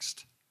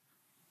text.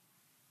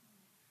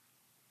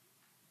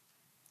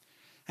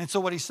 And so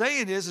what he's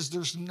saying is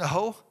there's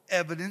no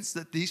evidence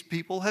that these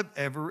people have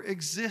ever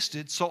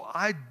existed, so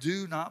I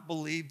do not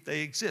believe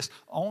they exist.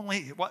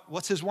 Only,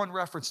 what's his one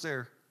reference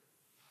there?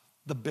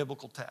 The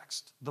biblical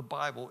text. The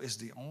Bible is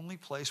the only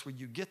place where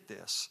you get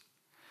this.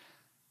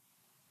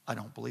 I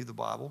don't believe the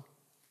Bible,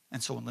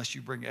 and so unless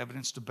you bring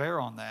evidence to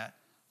bear on that,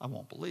 I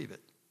won't believe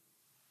it.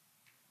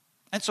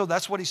 And so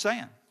that's what he's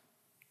saying.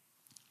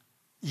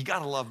 You got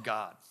to love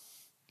God.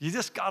 You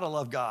just got to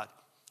love God.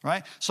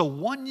 Right? So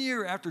 1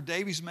 year after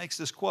Davies makes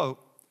this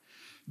quote,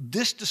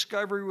 this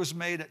discovery was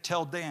made at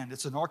Tel Dan.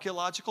 It's an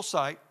archaeological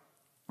site,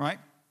 right?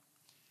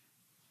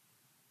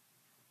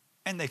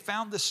 And they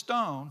found this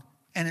stone,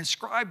 and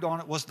inscribed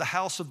on it was the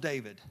house of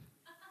David.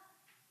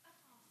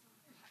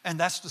 And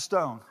that's the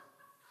stone.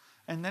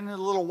 And then in the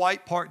little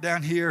white part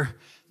down here,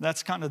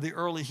 that's kind of the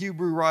early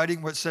Hebrew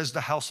writing where it says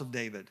the house of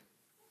David.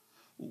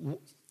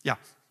 Yeah.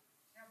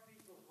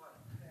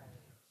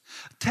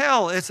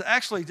 Tell, it's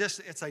actually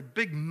it's a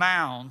big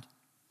mound,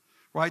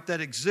 right,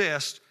 that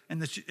exists,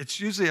 and it's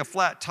usually a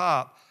flat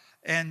top.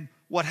 And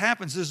what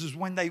happens is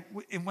when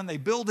they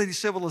build these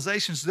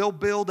civilizations, they'll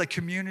build a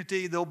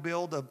community, they'll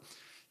build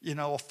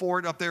a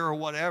fort up there or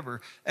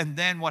whatever. And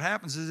then what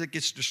happens is it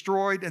gets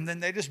destroyed, and then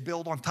they just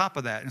build on top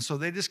of that. And so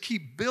they just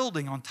keep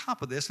building on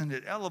top of this, and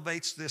it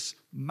elevates this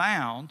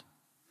mound,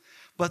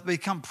 but they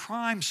become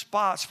prime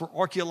spots for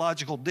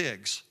archaeological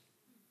digs.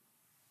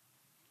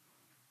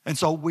 And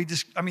so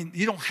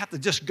you don't have to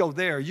just go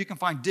there. You can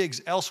find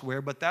digs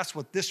elsewhere, but that's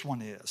what this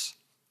one is,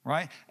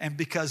 right? And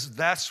because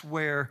that's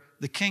where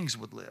the kings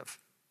would live.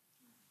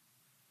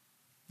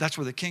 That's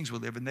where the kings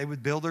would live. And they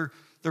would build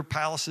their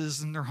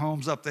palaces and their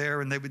homes up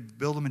there, and they would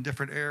build them in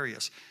different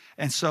areas.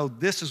 And so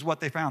this is what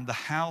they found, the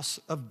house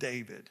of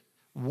David.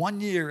 1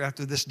 year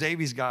after this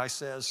Davies guy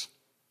says,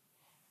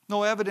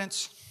 no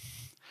evidence,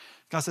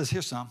 God says,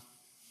 here's some.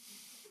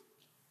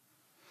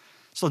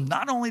 So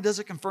not only does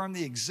it confirm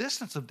the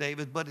existence of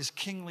David, but his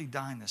kingly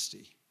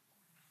dynasty.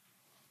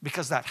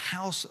 Because that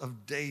house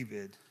of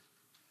David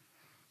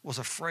was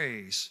a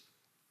phrase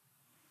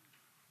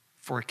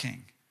for a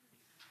king.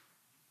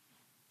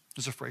 It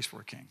was a phrase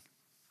for a king.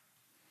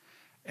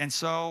 And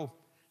so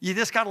you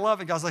just got to love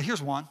it. God's like,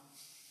 here's one.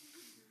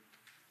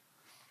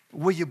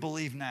 Will you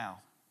believe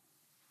now?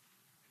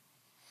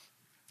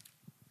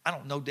 I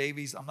don't know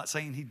Davies. I'm not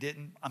saying he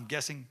didn't. I'm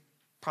guessing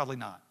probably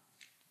not.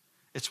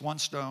 It's one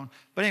stone.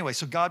 But anyway,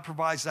 so God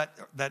provides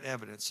that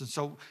evidence. And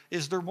so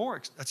is there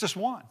more? That's just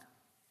one.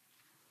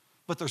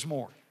 But there's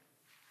more.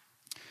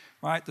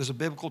 Right? There's a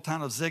biblical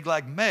town of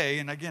Ziklag may,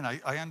 and again,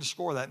 I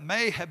underscore that,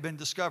 may have been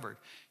discovered.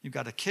 You've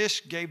got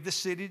Achish gave the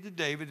city to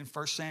David in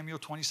 1 Samuel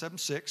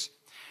 27:6.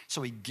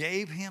 So he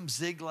gave him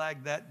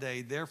Ziklag that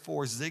day.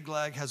 Therefore,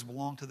 Ziklag has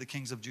belonged to the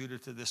kings of Judah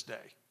to this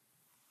day.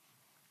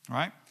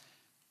 Right?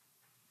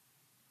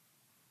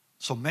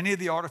 So many of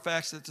the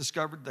artifacts that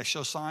discovered, they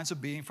show signs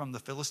of being from the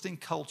Philistine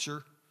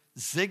culture.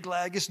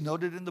 Ziklag is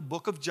noted in the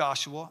book of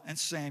Joshua and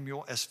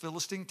Samuel as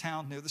Philistine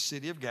town near the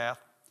city of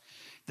Gath.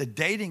 The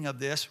dating of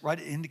this, right,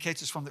 it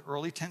indicates it's from the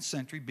early 10th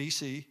century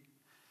BC,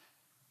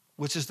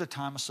 which is the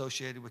time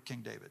associated with King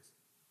David.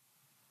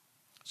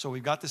 So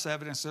we've got this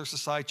evidence. There's a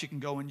site you can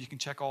go and you can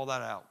check all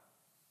that out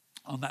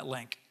on that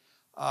link.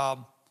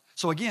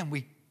 So again,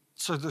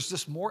 so there's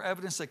just more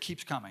evidence that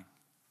keeps coming.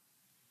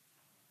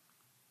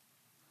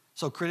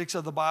 So critics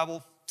of the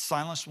Bible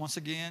silenced once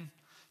again.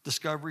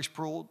 Discoveries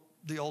prove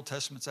the Old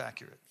Testament's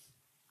accurate.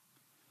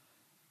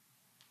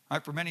 All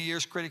right, for many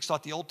years, critics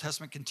thought the Old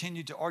Testament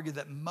continued to argue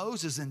that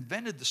Moses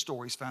invented the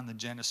stories found in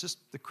Genesis.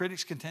 The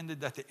critics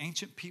contended that the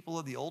ancient people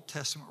of the Old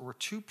Testament were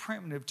too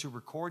primitive to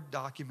record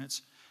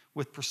documents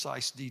with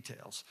precise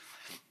details.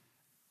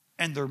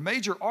 And their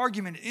major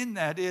argument in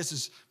that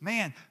is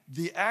man,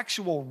 the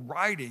actual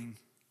writing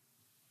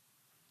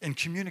in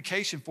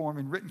communication form,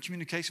 in written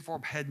communication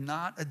form, had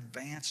not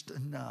advanced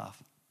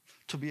enough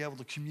to be able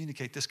to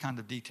communicate this kind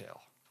of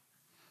detail.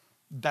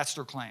 That's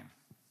their claim.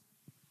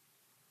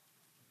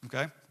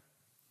 Okay? It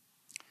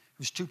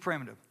was too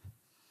primitive.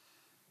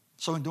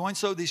 So in doing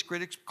so, these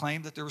critics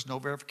claimed that there was no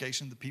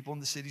verification of the people in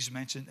the cities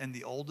mentioned and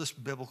the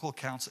oldest biblical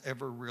accounts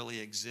ever really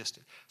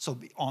existed. So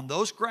on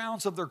those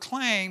grounds of their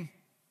claim,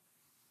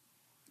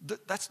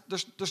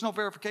 there's no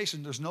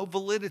verification. There's no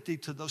validity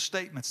to those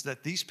statements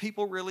that these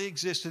people really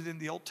existed in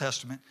the Old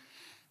Testament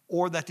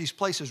or that these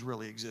places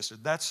really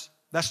existed. That's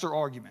their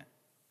argument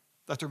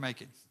that they're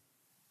making.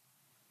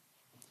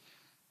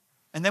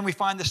 And then we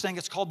find this thing,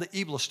 it's called the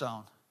Ebla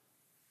stone.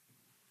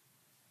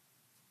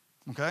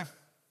 Okay?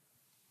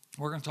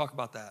 We're going to talk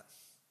about that.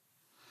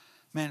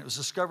 Man, it was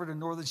discovered in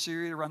northern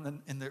Syria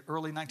in the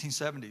early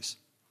 1970s.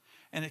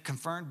 and it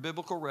confirmed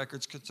biblical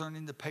records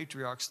concerning the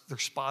patriarchs. They're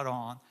spot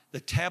on. The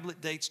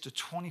tablet dates to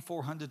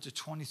 2400 to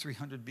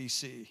 2300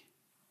 BC.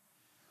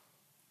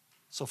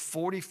 So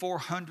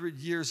 4,400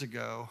 years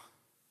ago,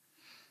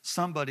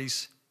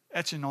 somebody's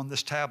etching on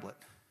this tablet.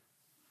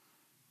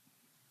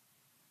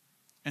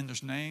 And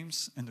there's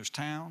names, and there's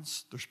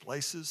towns, there's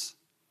places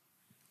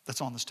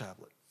that's on this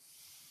tablet.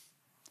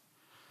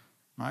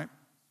 Right?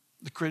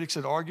 The critics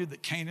had argued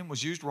that Canaan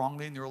was used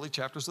wrongly in the early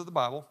chapters of the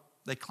Bible.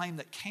 They claimed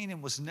that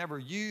Canaan was never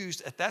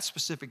used at that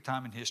specific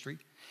time in history,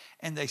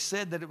 and they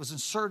said that it was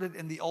inserted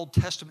in the Old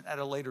Testament at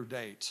a later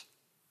date.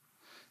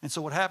 And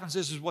so what happens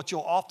is what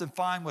you'll often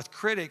find with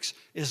critics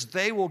is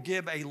they will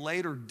give a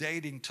later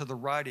dating to the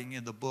writing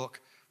in the book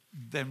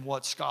than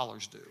what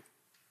scholars do.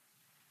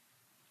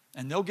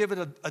 And they'll give it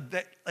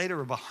a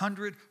later of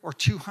 100 or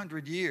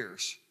 200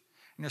 years.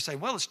 And they'll say,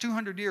 well, it's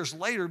 200 years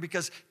later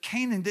because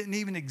Canaan didn't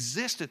even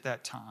exist at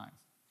that time.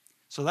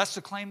 So that's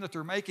the claim that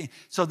they're making.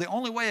 So the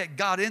only way it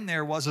got in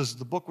there was as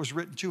the book was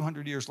written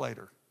 200 years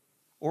later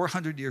or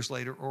 100 years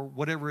later or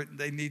whatever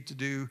they need to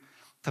do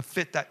to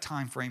fit that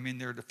time frame in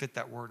there, to fit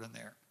that word in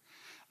there.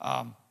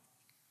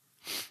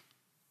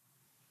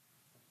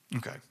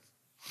 Okay.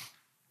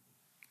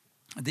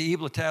 The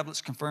Ebla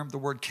tablets confirmed the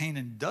word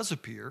Canaan does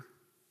appear,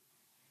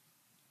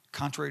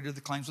 contrary to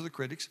the claims of the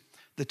critics.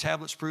 The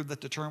tablets prove that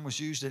the term was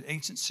used in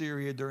ancient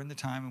Syria during the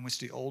time in which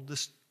the Old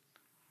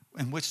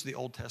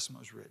Testament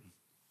was written.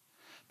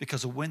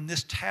 Because of when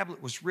this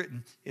tablet was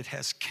written, it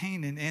has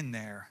Canaan in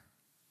there.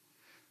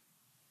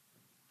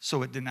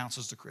 So it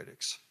denounces the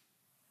critics.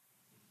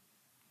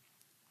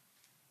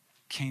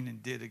 Canaan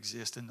did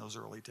exist in those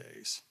early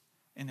days,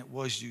 and it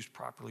was used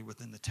properly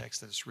within the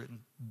text that it's written,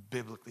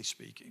 biblically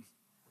speaking.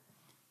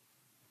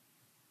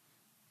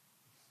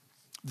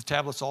 The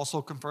tablets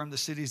also confirm the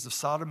cities of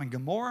Sodom and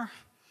Gomorrah,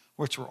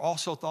 which were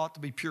also thought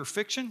to be pure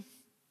fiction.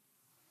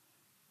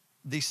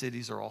 These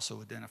cities are also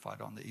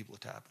identified on the Ebla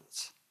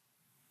tablets.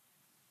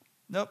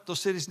 Nope, those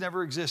cities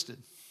never existed.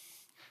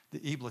 The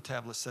Ebla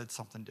tablets said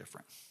something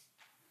different.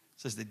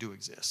 It says they do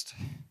exist.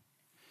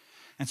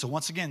 And so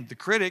once again, the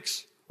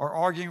critics are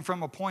arguing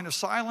from a point of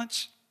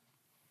silence.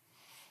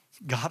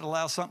 God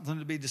allows something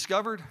to be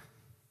discovered.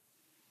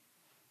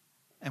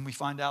 And we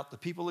find out the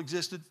people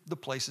existed, the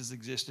places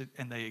existed,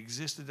 and they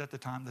existed at the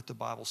time that the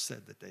Bible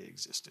said that they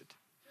existed.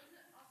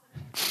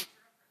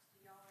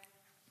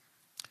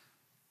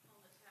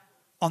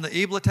 On the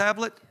Ebla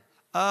tablet?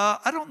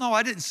 I don't know.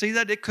 I didn't see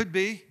that. It could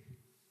be.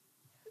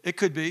 It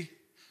could be.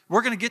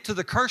 We're going to get to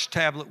the curse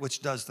tablet,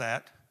 which does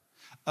that.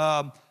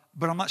 But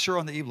I'm not sure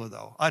on the Ebla,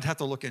 though. I'd have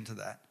to look into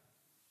that.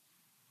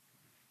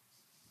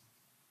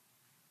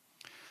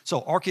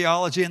 So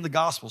archaeology in the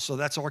Gospels. So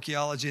that's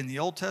archaeology in the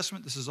Old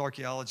Testament. This is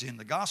archaeology in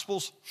the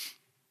Gospels.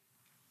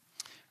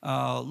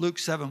 Luke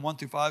 7, 1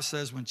 through 5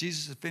 says, when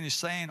Jesus had finished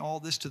saying all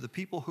this to the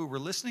people who were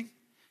listening,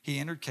 he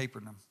entered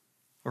Capernaum.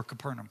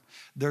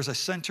 There's a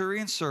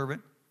centurion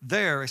servant,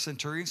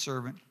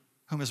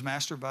 whom his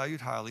master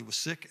valued highly, was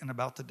sick and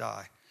about to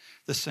die.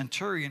 The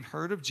centurion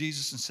heard of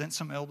Jesus and sent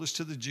some elders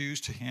to the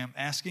Jews to him,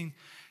 asking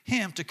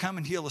him to come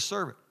and heal a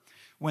servant.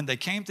 When they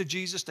came to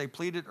Jesus, they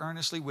pleaded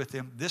earnestly with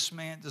him, this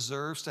man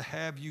deserves to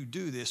have you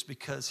do this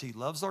because he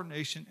loves our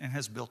nation and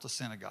has built a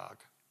synagogue.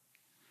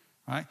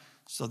 All right?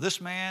 So this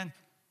man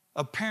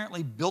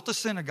apparently built a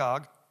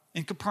synagogue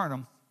in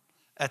Capernaum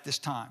at this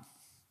time.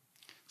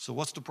 So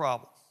what's the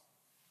problem?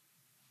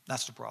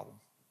 That's the problem.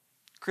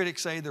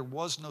 Critics say there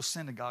was no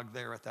synagogue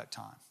there at that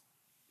time.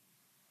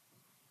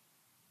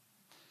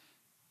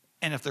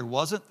 And if there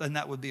wasn't, then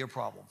that would be a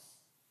problem.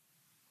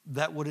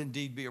 That would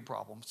indeed be a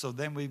problem. So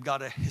then we've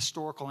got a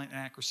historical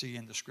inaccuracy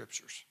in the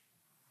scriptures.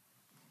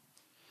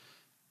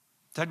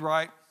 Ted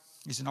Wright,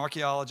 he's an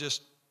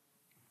archaeologist.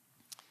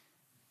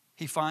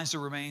 He finds the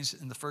remains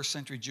in the first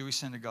century Jewish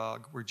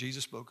synagogue where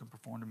Jesus spoke and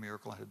performed a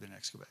miracle and had been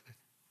excavated.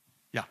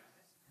 Yeah.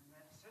 In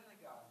that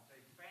synagogue,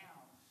 they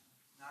found,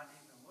 not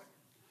even looking,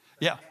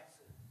 Yeah.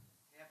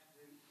 Have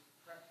to do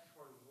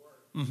preparatory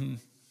work. Mm-hmm.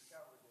 They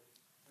discovered it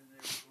when they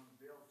were going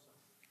to build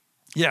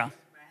something. Yeah.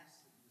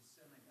 Massive, the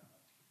synagogue.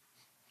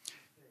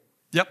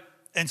 Yep.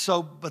 And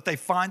so, but they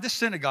find the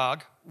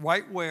synagogue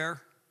right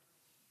where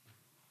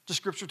the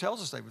scripture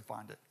tells us they would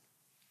find it.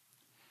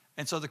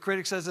 And so the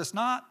critic says it's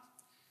not.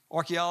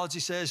 Archaeology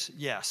says,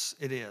 yes,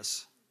 it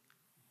is.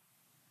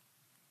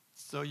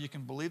 So you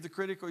can believe the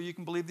critic or you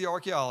can believe the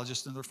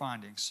archaeologist and their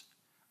findings.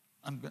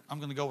 I'm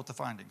going to go with the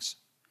findings,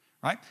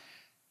 right?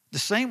 The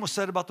same was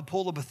said about the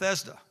pool of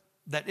Bethesda,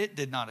 that it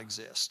did not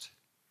exist.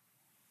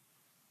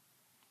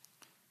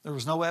 There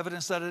was no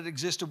evidence that it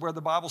existed where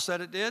the Bible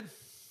said it did.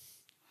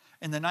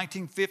 In the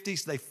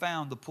 1950s, they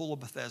found the pool of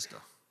Bethesda,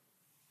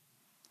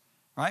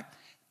 right?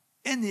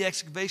 And the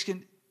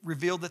excavation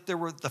revealed that there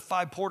were the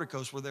 5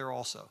 porticos were there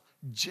also,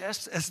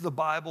 just as the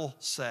Bible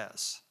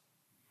says.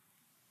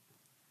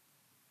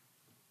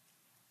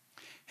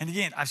 And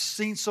again, I've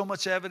seen so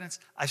much evidence.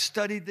 I've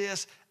studied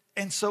this.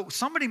 And so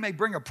somebody may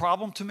bring a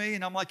problem to me,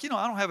 and I'm like, I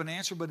don't have an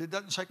answer, but it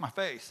doesn't shake my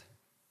faith.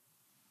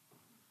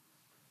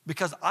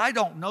 Because I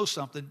don't know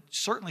something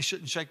certainly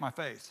shouldn't shake my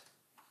faith.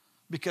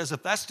 Because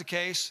if that's the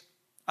case,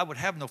 I would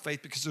have no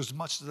faith because there's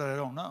much that I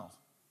don't know.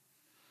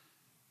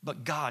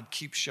 But God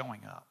keeps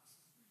showing up.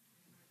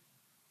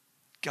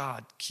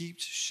 God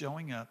keeps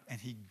showing up,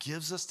 and he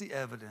gives us the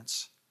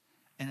evidence,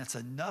 and it's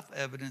enough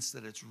evidence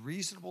that it's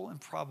reasonable and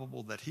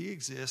probable that he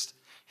exists,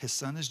 his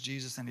son is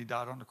Jesus, and he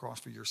died on the cross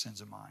for your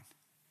sins and mine.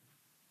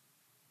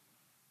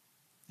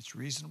 It's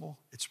reasonable,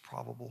 it's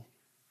probable.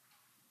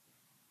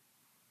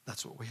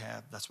 That's what we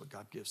have, that's what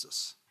God gives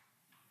us.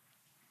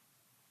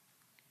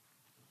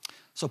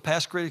 So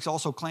past critics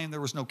also claim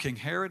there was no King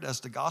Herod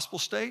as the gospel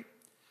state.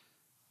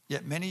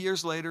 Yet many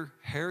years later,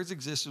 Herod's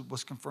existence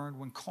was confirmed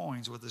when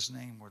coins with his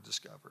name were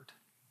discovered.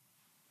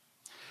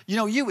 You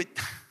know, you would,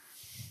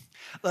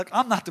 look,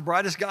 I'm not the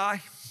brightest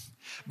guy,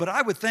 but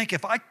I would think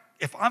if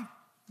I'm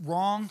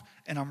wrong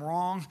and I'm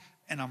wrong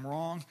and I'm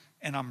wrong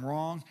and I'm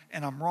wrong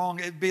and I'm wrong,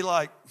 it'd be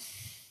like,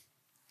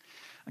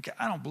 okay,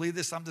 I don't believe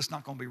this. I'm just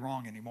not going to be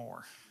wrong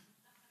anymore.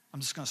 I'm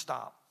just going to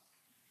stop.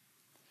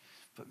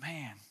 But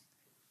man,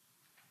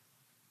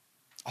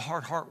 a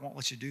hard heart won't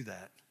let you do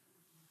that.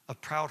 A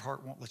proud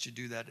heart won't let you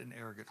do that. An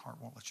arrogant heart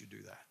won't let you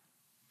do that.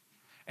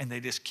 And they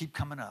just keep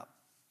coming up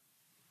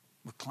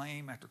with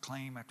claim after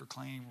claim after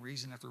claim,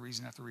 reason after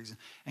reason after reason.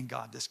 And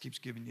God just keeps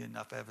giving you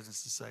enough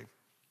evidence to say,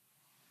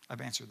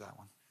 I've answered that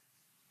one.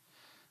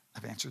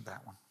 I've answered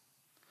that one.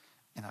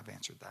 And I've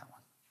answered that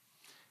one.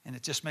 And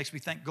it just makes me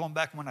think, going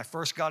back when I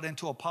first got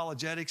into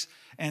apologetics,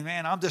 and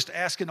man, I'm just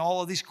asking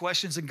all of these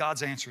questions and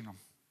God's answering them.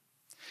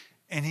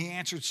 And he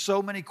answered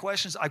so many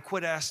questions, I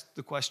quit asking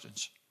the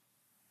questions.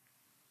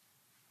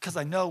 Because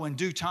I know in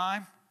due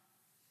time,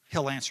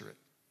 he'll answer it.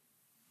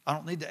 I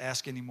don't need to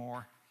ask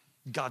anymore.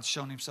 God's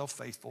shown himself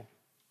faithful.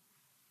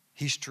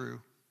 He's true.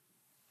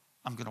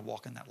 I'm going to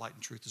walk in that light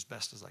and truth as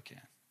best as I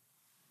can.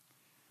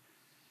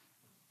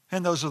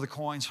 And those are the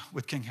coins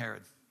with King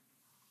Herod.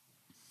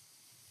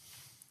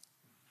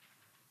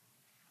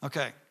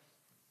 Okay.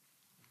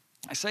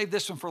 I saved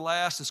this one for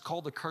last. It's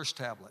called the Curse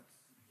Tablet.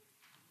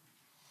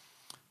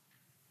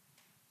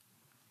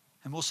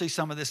 And we'll see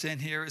some of this in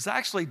here. It's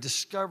actually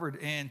discovered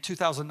in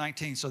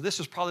 2019. So this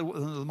is probably one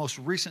of the most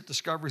recent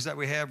discoveries that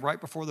we have right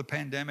before the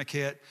pandemic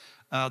hit.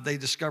 They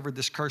discovered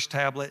this curse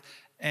tablet,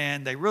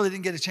 and they really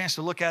didn't get a chance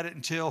to look at it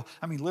until,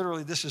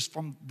 literally this is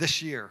from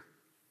this year.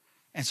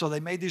 And so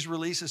they made these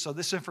releases, so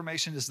this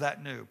information is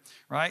that new,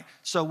 right?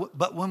 So,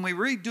 but when we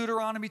read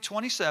Deuteronomy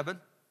 27,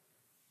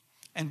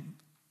 and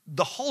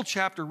the whole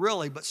chapter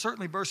really, but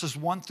certainly verses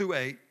 1 through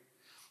 8,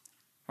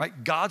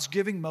 right? God's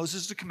giving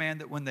Moses the command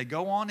that when they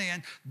go on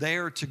in, they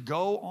are to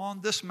go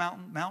on this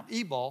mountain, Mount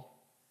Ebal,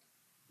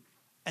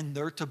 and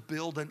they're to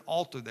build an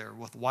altar there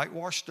with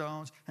whitewashed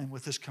stones and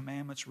with his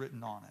commandments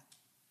written on it.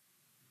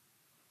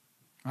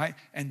 Right?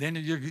 And then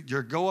you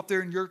go up there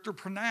and you're to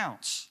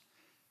pronounce,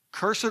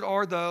 cursed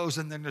are those,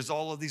 and then there's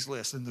all of these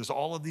lists, and there's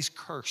all of these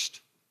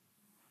cursed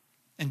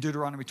in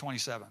Deuteronomy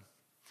 27.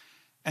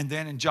 And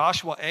then in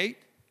Joshua 8,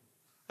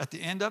 at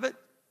the end of it,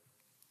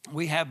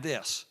 we have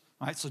this.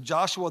 Right, so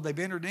Joshua, they've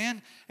entered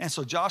in, and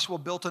so Joshua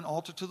built an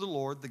altar to the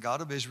Lord, the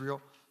God of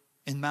Israel,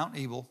 in Mount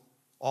Ebal.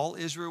 All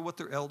Israel with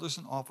their elders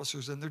and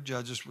officers and their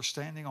judges were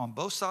standing on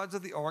both sides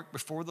of the ark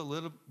before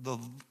the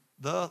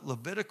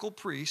Levitical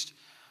priest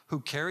who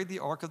carried the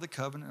ark of the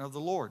covenant of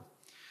the Lord,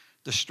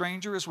 the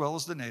stranger as well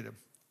as the native.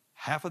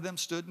 Half of them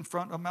stood in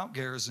front of Mount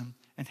Gerizim,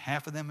 and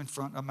half of them in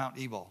front of Mount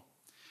Ebal.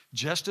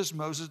 Just as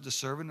Moses, the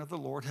servant of the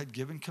Lord, had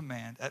given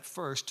command at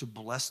first to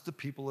bless the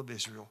people of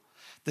Israel.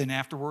 Then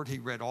afterward, he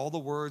read all the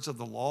words of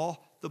the law,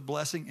 the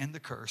blessing, and the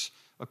curse,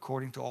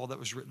 according to all that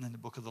was written in the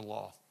book of the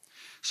law.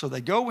 So they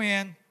go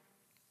in,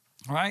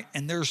 right,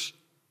 and there's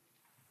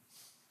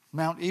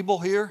Mount Ebal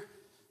here,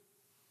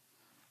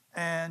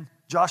 and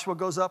Joshua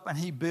goes up and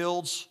he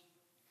builds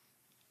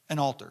an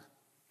altar.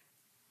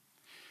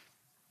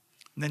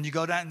 And then you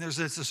go down, and there's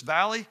this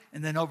valley,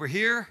 and then over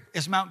here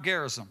is Mount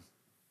Gerizim.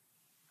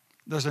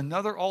 There's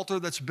another altar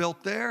that's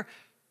built there.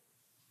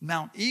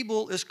 Mount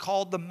Ebal is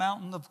called the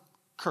mountain of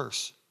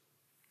curse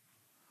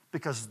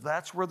because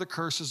that's where the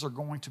curses are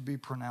going to be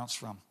pronounced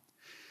from.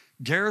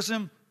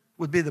 Gerizim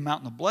would be the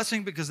mountain of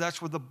blessing because that's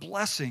where the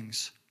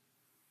blessings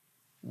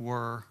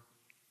were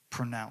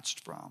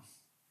pronounced from.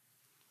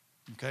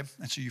 Okay?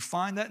 And so you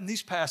find that in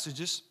these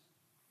passages.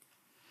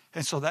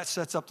 And so that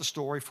sets up the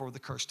story for the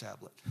curse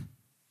tablet.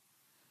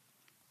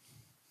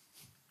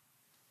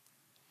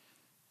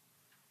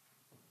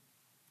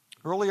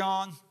 Early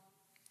on,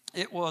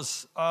 it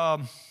was, I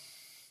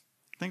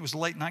think it was the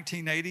late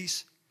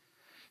 1980s.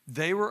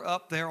 They were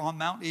up there on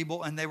Mount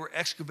Ebal and they were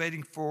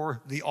excavating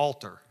for the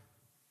altar,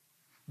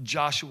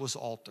 Joshua's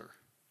altar.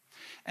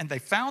 And they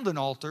found an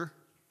altar,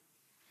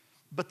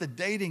 but the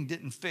dating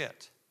didn't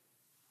fit.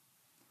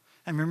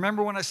 And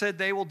remember when I said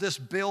they will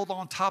just build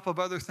on top of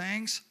other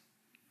things?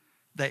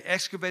 They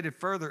excavated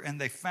further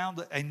and they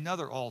found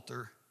another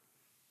altar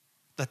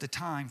that the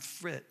time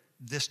fit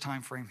this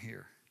time frame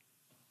here.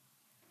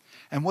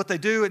 And what they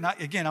do, and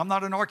again, I'm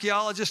not an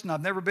archaeologist and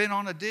I've never been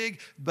on a dig,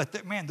 but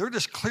they're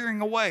just clearing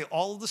away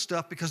all of the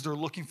stuff because they're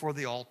looking for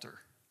the altar.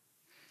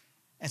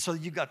 And so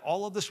you've got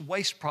all of this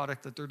waste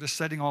product that they're just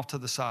setting off to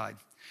the side.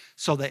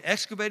 So they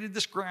excavated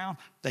this ground.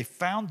 They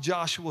found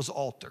Joshua's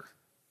altar.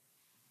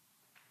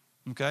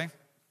 Okay?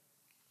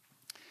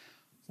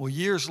 Well,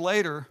 years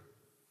later,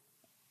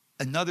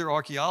 another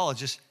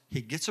archaeologist,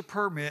 he gets a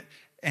permit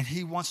and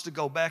he wants to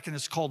go back, and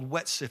it's called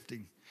wet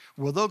sifting,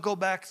 where they'll go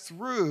back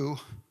through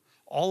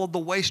all of the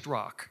waste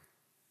rock.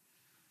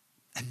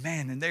 And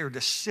man, and they are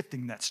just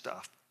sifting that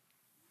stuff,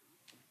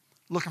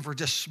 looking for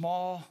just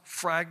small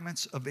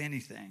fragments of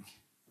anything.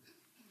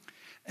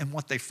 And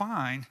what they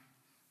find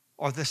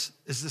is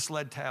this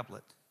lead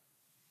tablet.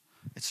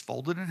 It's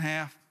folded in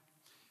half.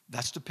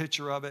 That's the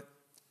picture of it.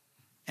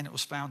 And it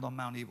was found on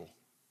Mount Ebal.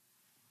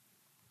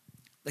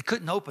 They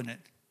couldn't open it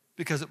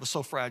because it was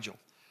so fragile.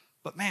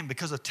 But man,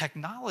 because of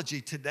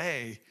technology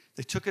today,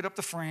 they took it up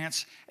to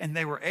France and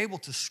they were able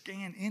to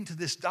scan into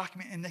this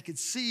document and they could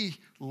see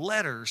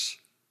letters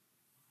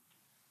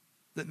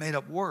that made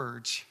up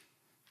words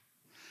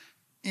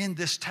in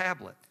this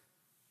tablet.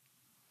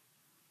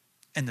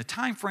 And the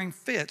time frame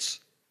fits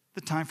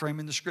the time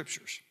frame in the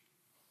scriptures.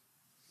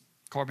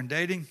 Carbon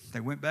dating, they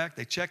went back,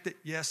 they checked it.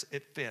 Yes,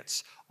 it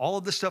fits. All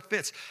of this stuff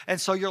fits.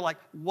 And so you're like,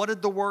 what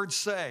did the word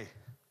say?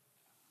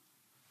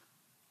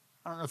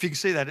 I don't know if you can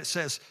see that. It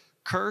says,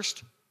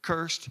 cursed,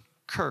 cursed,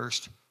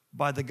 cursed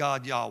by the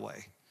God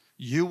Yahweh.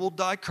 You will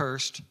die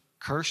cursed.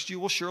 Cursed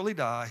you will surely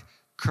die.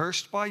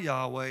 Cursed by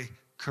Yahweh.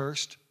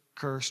 Cursed,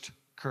 cursed,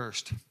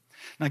 cursed.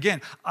 Now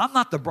again, I'm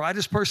not the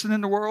brightest person in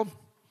the world,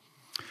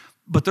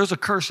 but there's a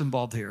curse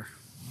involved here.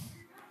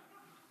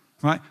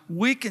 Right?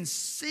 We can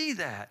see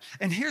that.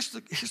 And here's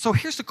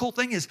the cool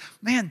thing is,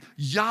 man,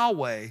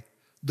 Yahweh,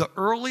 the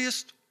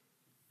earliest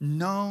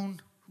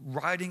known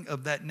writing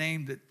of that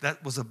name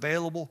that was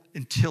available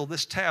until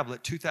this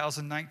tablet,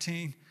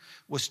 2019,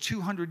 was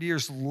 200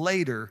 years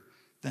later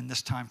than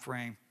this time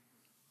frame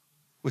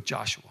with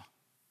Joshua.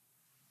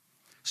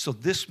 So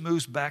this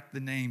moves back the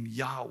name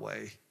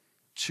Yahweh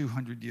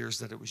 200 years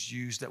that it was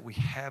used, that we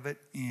have it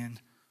in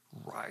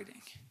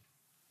writing.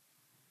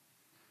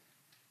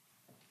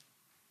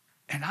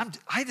 And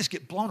I just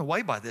get blown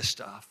away by this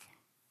stuff.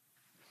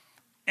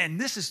 And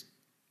this is,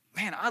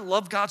 man, I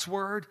love God's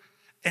word,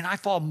 and I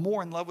fall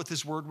more in love with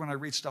his word when I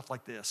read stuff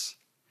like this.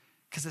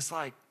 Because it's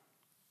like,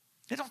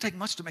 it don't take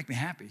much to make me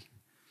happy.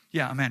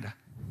 Yeah, Amanda.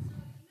 So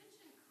you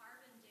mentioned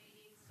carbon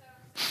dating. So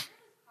where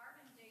does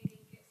carbon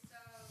dating get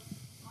so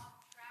off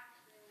track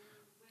then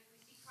when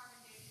we see carbon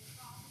dating in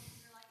sausage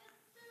and you're like, it's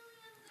still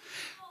illegal,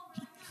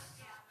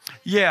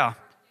 Yeah.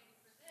 carbon dating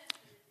for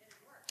this and it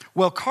works.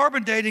 Well,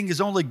 carbon dating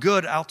is only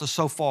good out to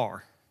so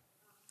far,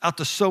 out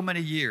to so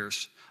many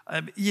years.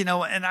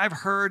 And I've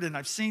heard and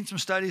I've seen some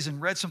studies and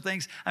read some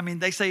things. I mean,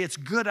 they say it's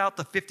good out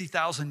to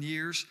 50,000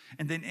 years,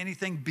 and then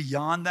anything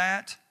beyond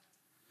that,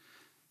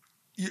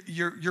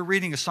 you're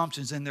reading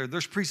assumptions in there.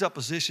 There's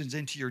presuppositions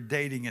into your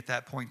dating at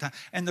that point in time.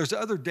 And there's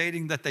other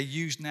dating that they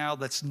use now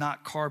that's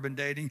not carbon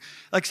dating.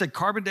 Like I said,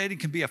 carbon dating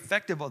can be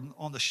effective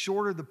on the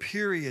shorter the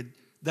period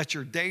that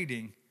you're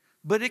dating,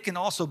 but it can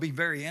also be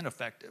very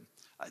ineffective.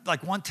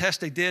 Like one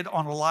test they did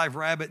on a live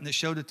rabbit, and it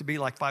showed it to be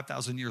like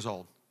 5,000 years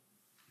old.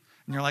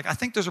 And you're like, I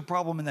think there's a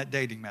problem in that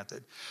dating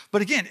method.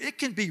 But again, it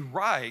can be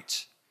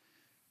right.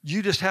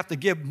 You just have to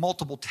give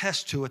multiple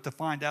tests to it to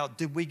find out,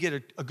 did we get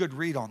a good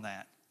read on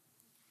that?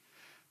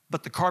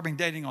 But the carbon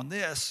dating on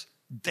this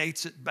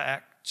dates it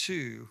back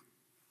to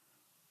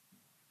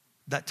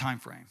that time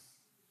frame.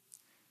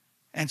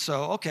 And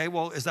so, okay,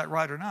 well, is that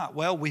right or not?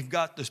 Well, we've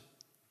got this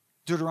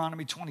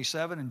Deuteronomy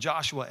 27 and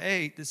Joshua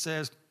 8 that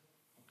says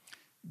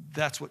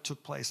that's what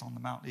took place on the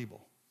Mount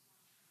Ebal.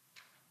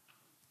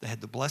 They had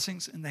the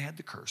blessings and they had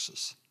the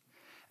curses.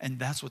 And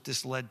that's what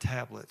this lead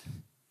tablet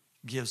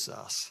gives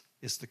us,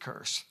 is the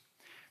curse.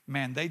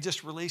 Man, they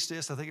just released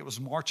this, I think it was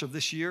March of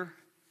this year,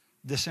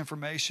 this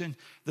information.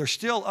 There's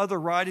still other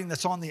writing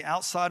that's on the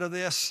outside of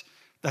this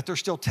that they're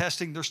still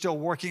testing. They're still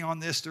working on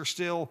this. They're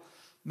still,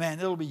 man,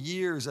 it'll be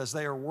years as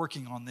they are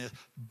working on this.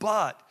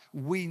 But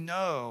we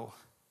know,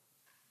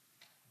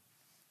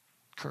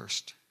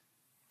 cursed,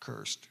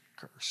 cursed,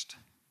 cursed,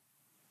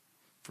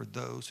 for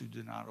those who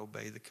do not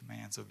obey the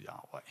commands of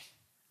Yahweh.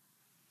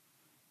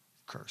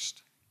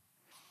 Cursed.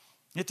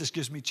 It just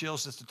gives me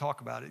chills just to talk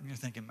about it. And you're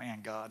thinking,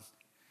 man, God,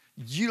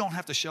 you don't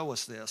have to show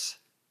us this.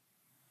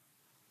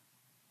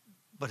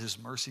 But his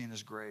mercy and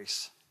his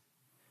grace,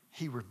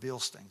 he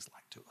reveals things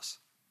like to us.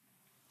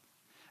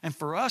 And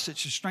for us, it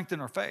should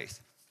strengthen our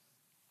faith.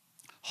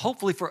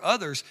 Hopefully for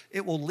others,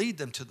 it will lead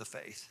them to the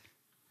faith.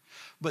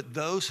 But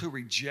those who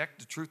reject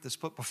the truth that's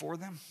put before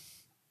them,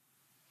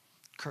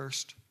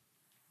 cursed,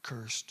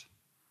 cursed,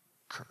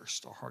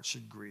 cursed. Our hearts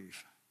should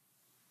grieve.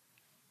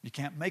 You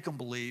can't make them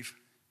believe,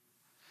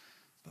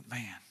 but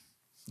man,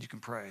 you can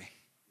pray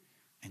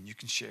and you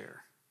can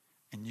share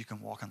and you can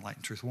walk in light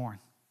and truth. Warren.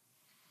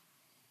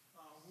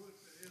 With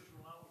the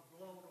Israel, I was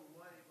blown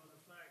away by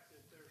the fact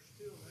that they're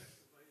still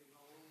excavating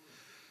all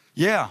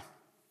over.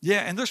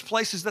 Yeah, and there's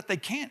places that they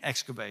can't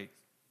excavate,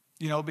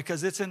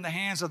 because it's in the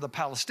hands of the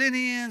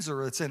Palestinians,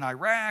 or it's in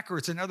Iraq, or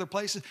it's in other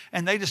places,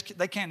 and they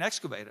can't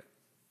excavate it.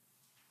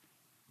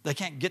 They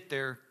can't get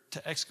there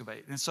to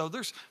excavate. And so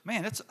it's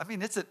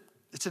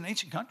an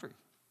ancient country.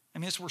 I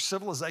mean, it's where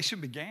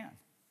civilization began.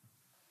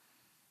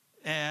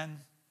 And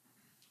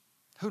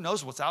who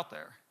knows what's out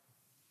there?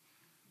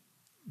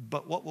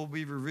 But what will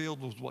be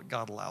revealed was what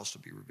God allows to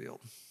be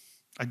revealed.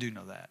 I do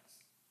know that.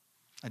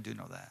 I do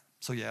know that.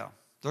 So yeah,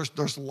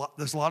 there's a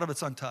lot of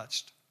it's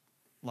untouched.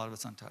 A lot of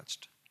it's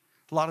untouched.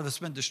 A lot of it's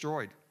been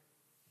destroyed.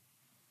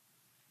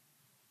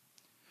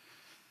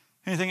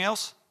 Anything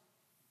else?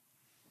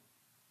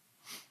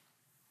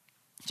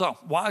 So,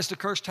 why is the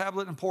cursed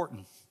tablet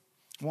important?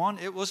 One,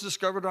 it was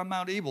discovered on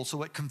Mount Ebal,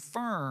 so it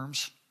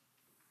confirms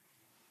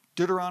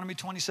Deuteronomy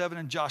 27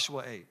 and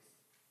Joshua 8.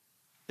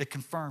 It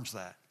confirms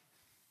that.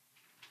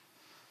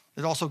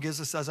 It also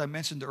gives us, as I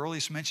mentioned, the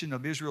earliest mention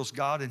of Israel's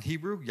God in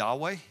Hebrew,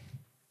 Yahweh.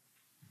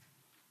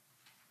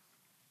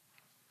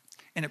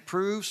 And it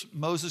proves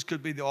Moses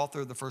could be the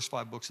author of the first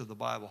 5 books of the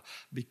Bible.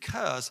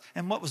 Because,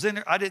 and what was in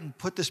there, I didn't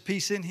put this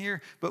piece in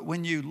here, but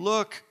when you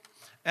look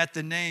at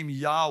the name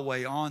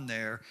Yahweh on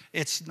there,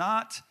 it's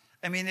not,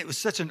 I mean, it was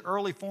such an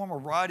early form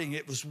of writing.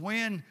 It was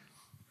when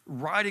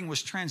writing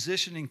was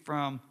transitioning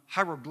from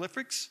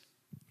hieroglyphics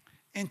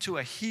into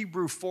a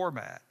Hebrew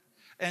format.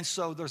 And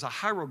so there's a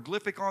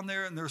hieroglyphic on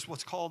there, and there's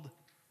what's called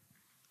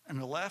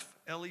an Aleph,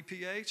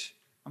 L-E-P-H.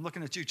 I'm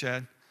looking at you,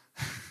 Chad.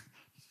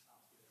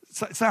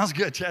 It sounds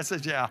good. Chad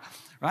says, yeah,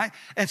 right?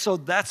 And so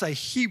that's a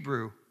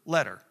Hebrew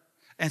letter.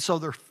 And so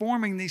they're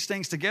forming these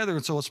things together.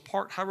 And so it's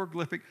part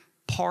hieroglyphic,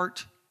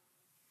 part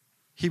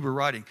Hebrew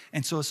writing.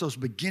 And so it's those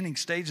beginning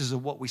stages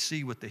of what we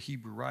see with the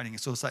Hebrew writing.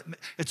 And so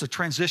it's a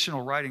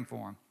transitional writing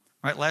form,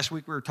 right? Last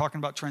week we were talking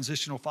about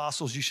transitional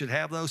fossils. You should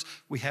have those.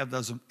 We have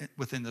those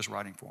within this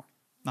writing form.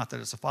 Not that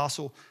it's a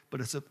fossil, but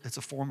it's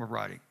a form of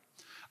writing.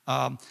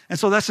 And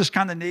so that's just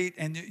kind of neat.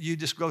 And you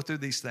just go through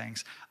these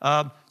things.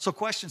 So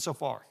questions so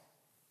far?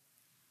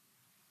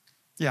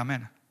 Yeah,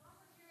 man. What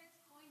were your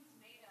coins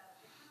made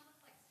of? They kind of look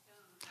like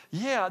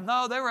stones. Yeah,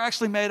 no, they were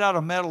actually made out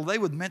of metal. They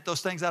would mint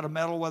those things out of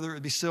metal, whether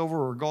it be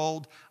silver or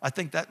gold. I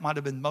think that might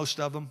have been most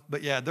of them.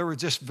 But yeah, they're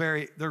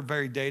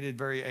very dated,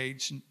 very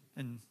aged.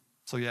 And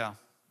so, yeah.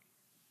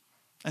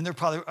 And there are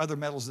probably other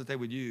metals that they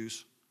would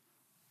use,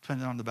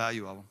 depending on the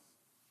value of them.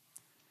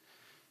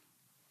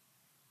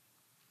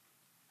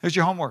 Here's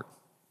your homework.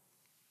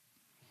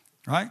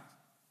 Right?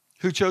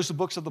 Who chose the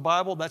books of the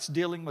Bible? That's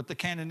dealing with the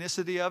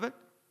canonicity of it.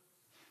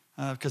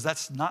 Because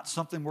that's not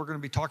something we're going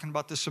to be talking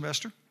about this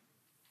semester.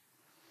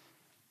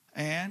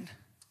 And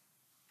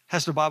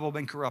has the Bible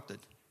been corrupted?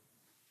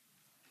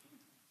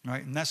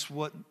 Right? And that's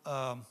what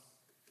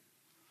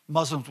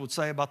Muslims would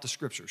say about the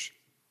scriptures.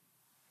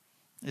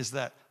 Is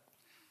that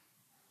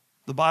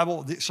the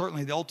Bible,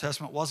 certainly the Old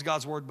Testament, was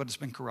God's word, but it's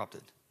been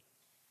corrupted.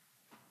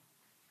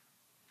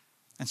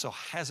 And so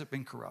has it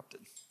been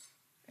corrupted?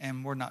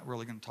 And we're not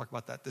really going to talk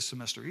about that this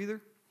semester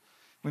either.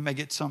 We may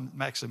get some,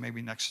 actually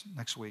maybe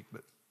next week,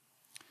 but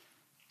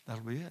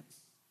that'll be it.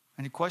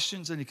 Any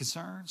questions, any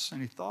concerns,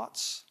 any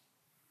thoughts?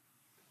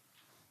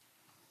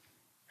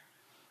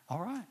 All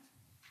right.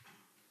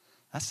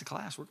 That's the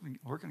class.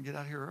 We're going to get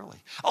out of here early.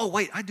 Oh,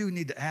 wait, I do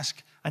need to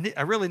ask.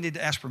 I really need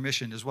to ask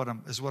permission is what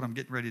I'm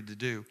getting ready to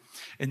do.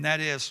 And that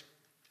is,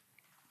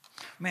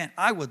 man,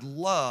 I would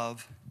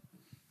love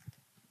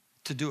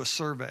to do a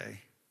survey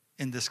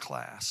in this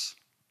class.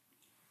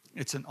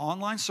 It's an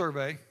online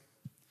survey.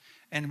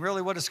 And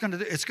really what it's going to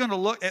do,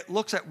 it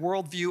looks at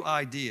worldview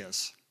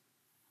ideas.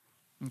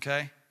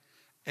 Okay?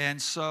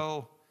 And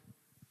so,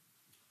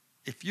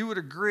 if you would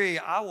agree,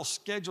 I will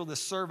schedule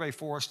this survey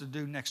for us to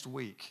do next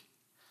week.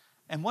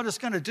 And what it's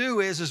going to do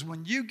is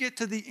when you get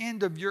to the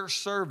end of your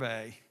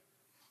survey,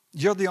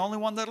 you're the only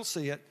one that'll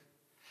see it,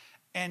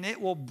 and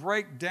it will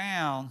break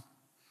down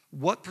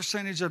what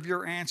percentage of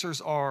your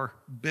answers are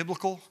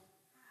biblical,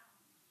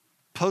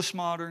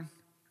 postmodern,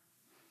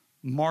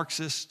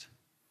 Marxist,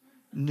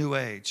 New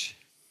Age.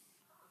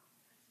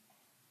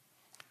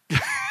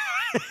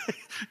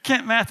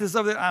 Kent Math is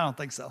over there. I don't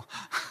think so.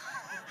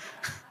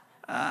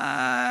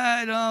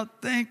 I don't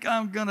think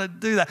I'm going to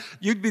do that.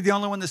 You'd be the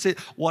only one to see it.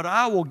 What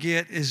I will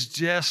get is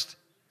just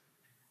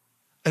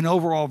an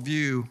overall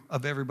view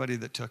of everybody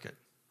that took it.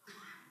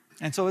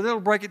 And so it'll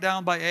break it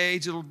down by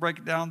age. It'll break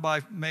it down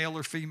by male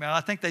or female.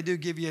 I think they do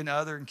give you an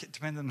other,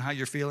 depending on how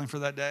you're feeling for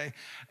that day.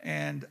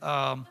 And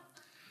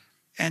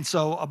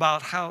so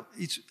about how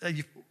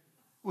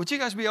would you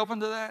guys be open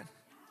to that?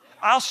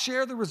 I'll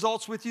share the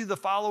results with you the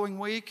following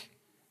week.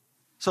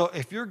 So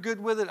if you're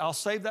good with it, I'll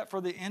save that for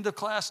the end of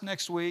class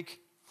next week.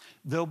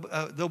 There'll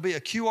be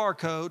a QR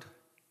code.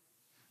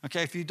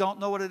 Okay, if you don't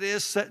know what it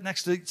is, sit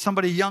next to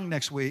somebody young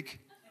next week.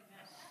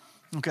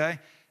 Okay,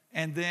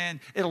 and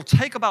then it'll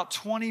take about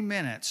 20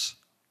 minutes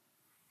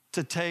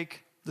to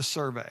take the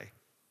survey.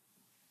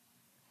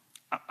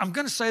 I'm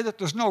going to say that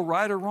there's no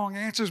right or wrong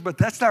answers, but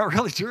that's not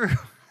really true.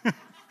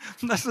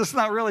 That's just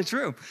not really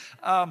true.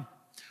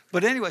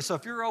 But anyway, so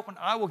if you're open,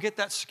 I will get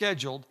that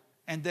scheduled,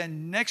 and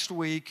then next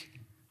week,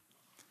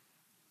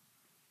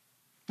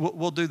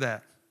 we'll do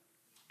that.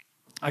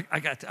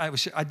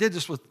 I did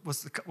this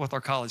with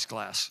our college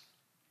class.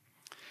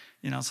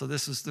 You know, so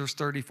there's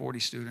 30, 40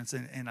 students,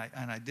 and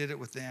I did it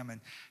with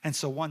them. And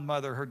so one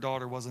mother, her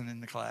daughter wasn't in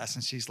the class,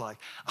 and she's like,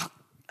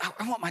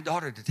 I want my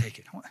daughter to take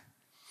it. And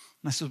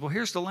I said, well,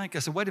 here's the link. I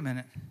said, wait a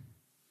minute.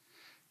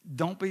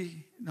 Don't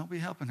be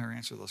helping her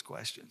answer those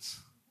questions.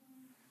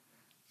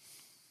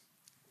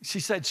 She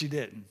said she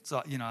didn't.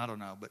 So, I don't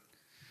know.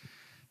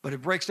 But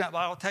it breaks down. But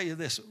I'll tell you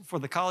this. For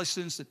the college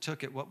students that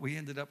took it, what we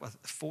ended up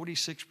with,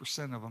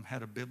 46% of them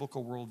had a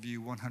biblical worldview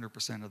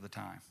 100% of the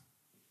time.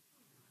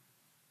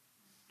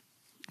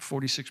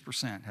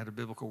 46% had a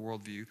biblical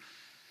worldview.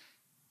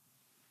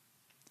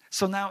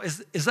 So now,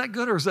 is that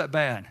good or is that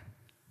bad?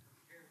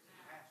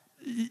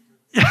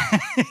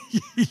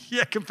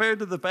 Yeah, compared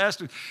to the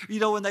pastors.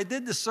 When they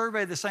did the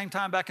survey the same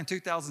time back in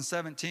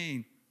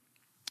 2017,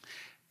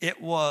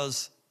 it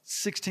was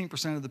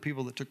 16% of the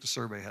people that took the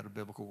survey had a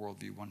biblical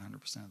worldview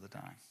 100% of the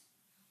time.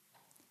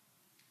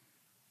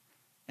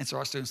 And so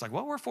our students are like,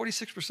 well, we're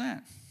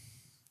 46%.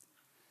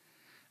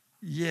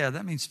 Yeah,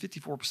 that means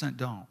 54%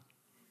 don't.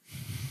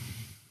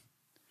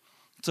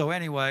 So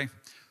anyway,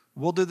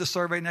 we'll do the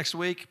survey next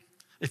week.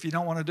 If you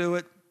don't want to do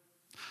it,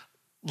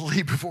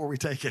 leave before we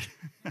take it.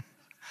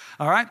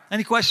 All right?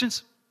 Any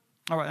questions?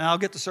 All right, I'll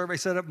get the survey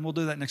set up and we'll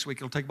do that next week.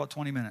 It'll take about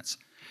 20 minutes.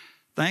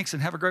 Thanks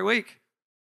and have a great week.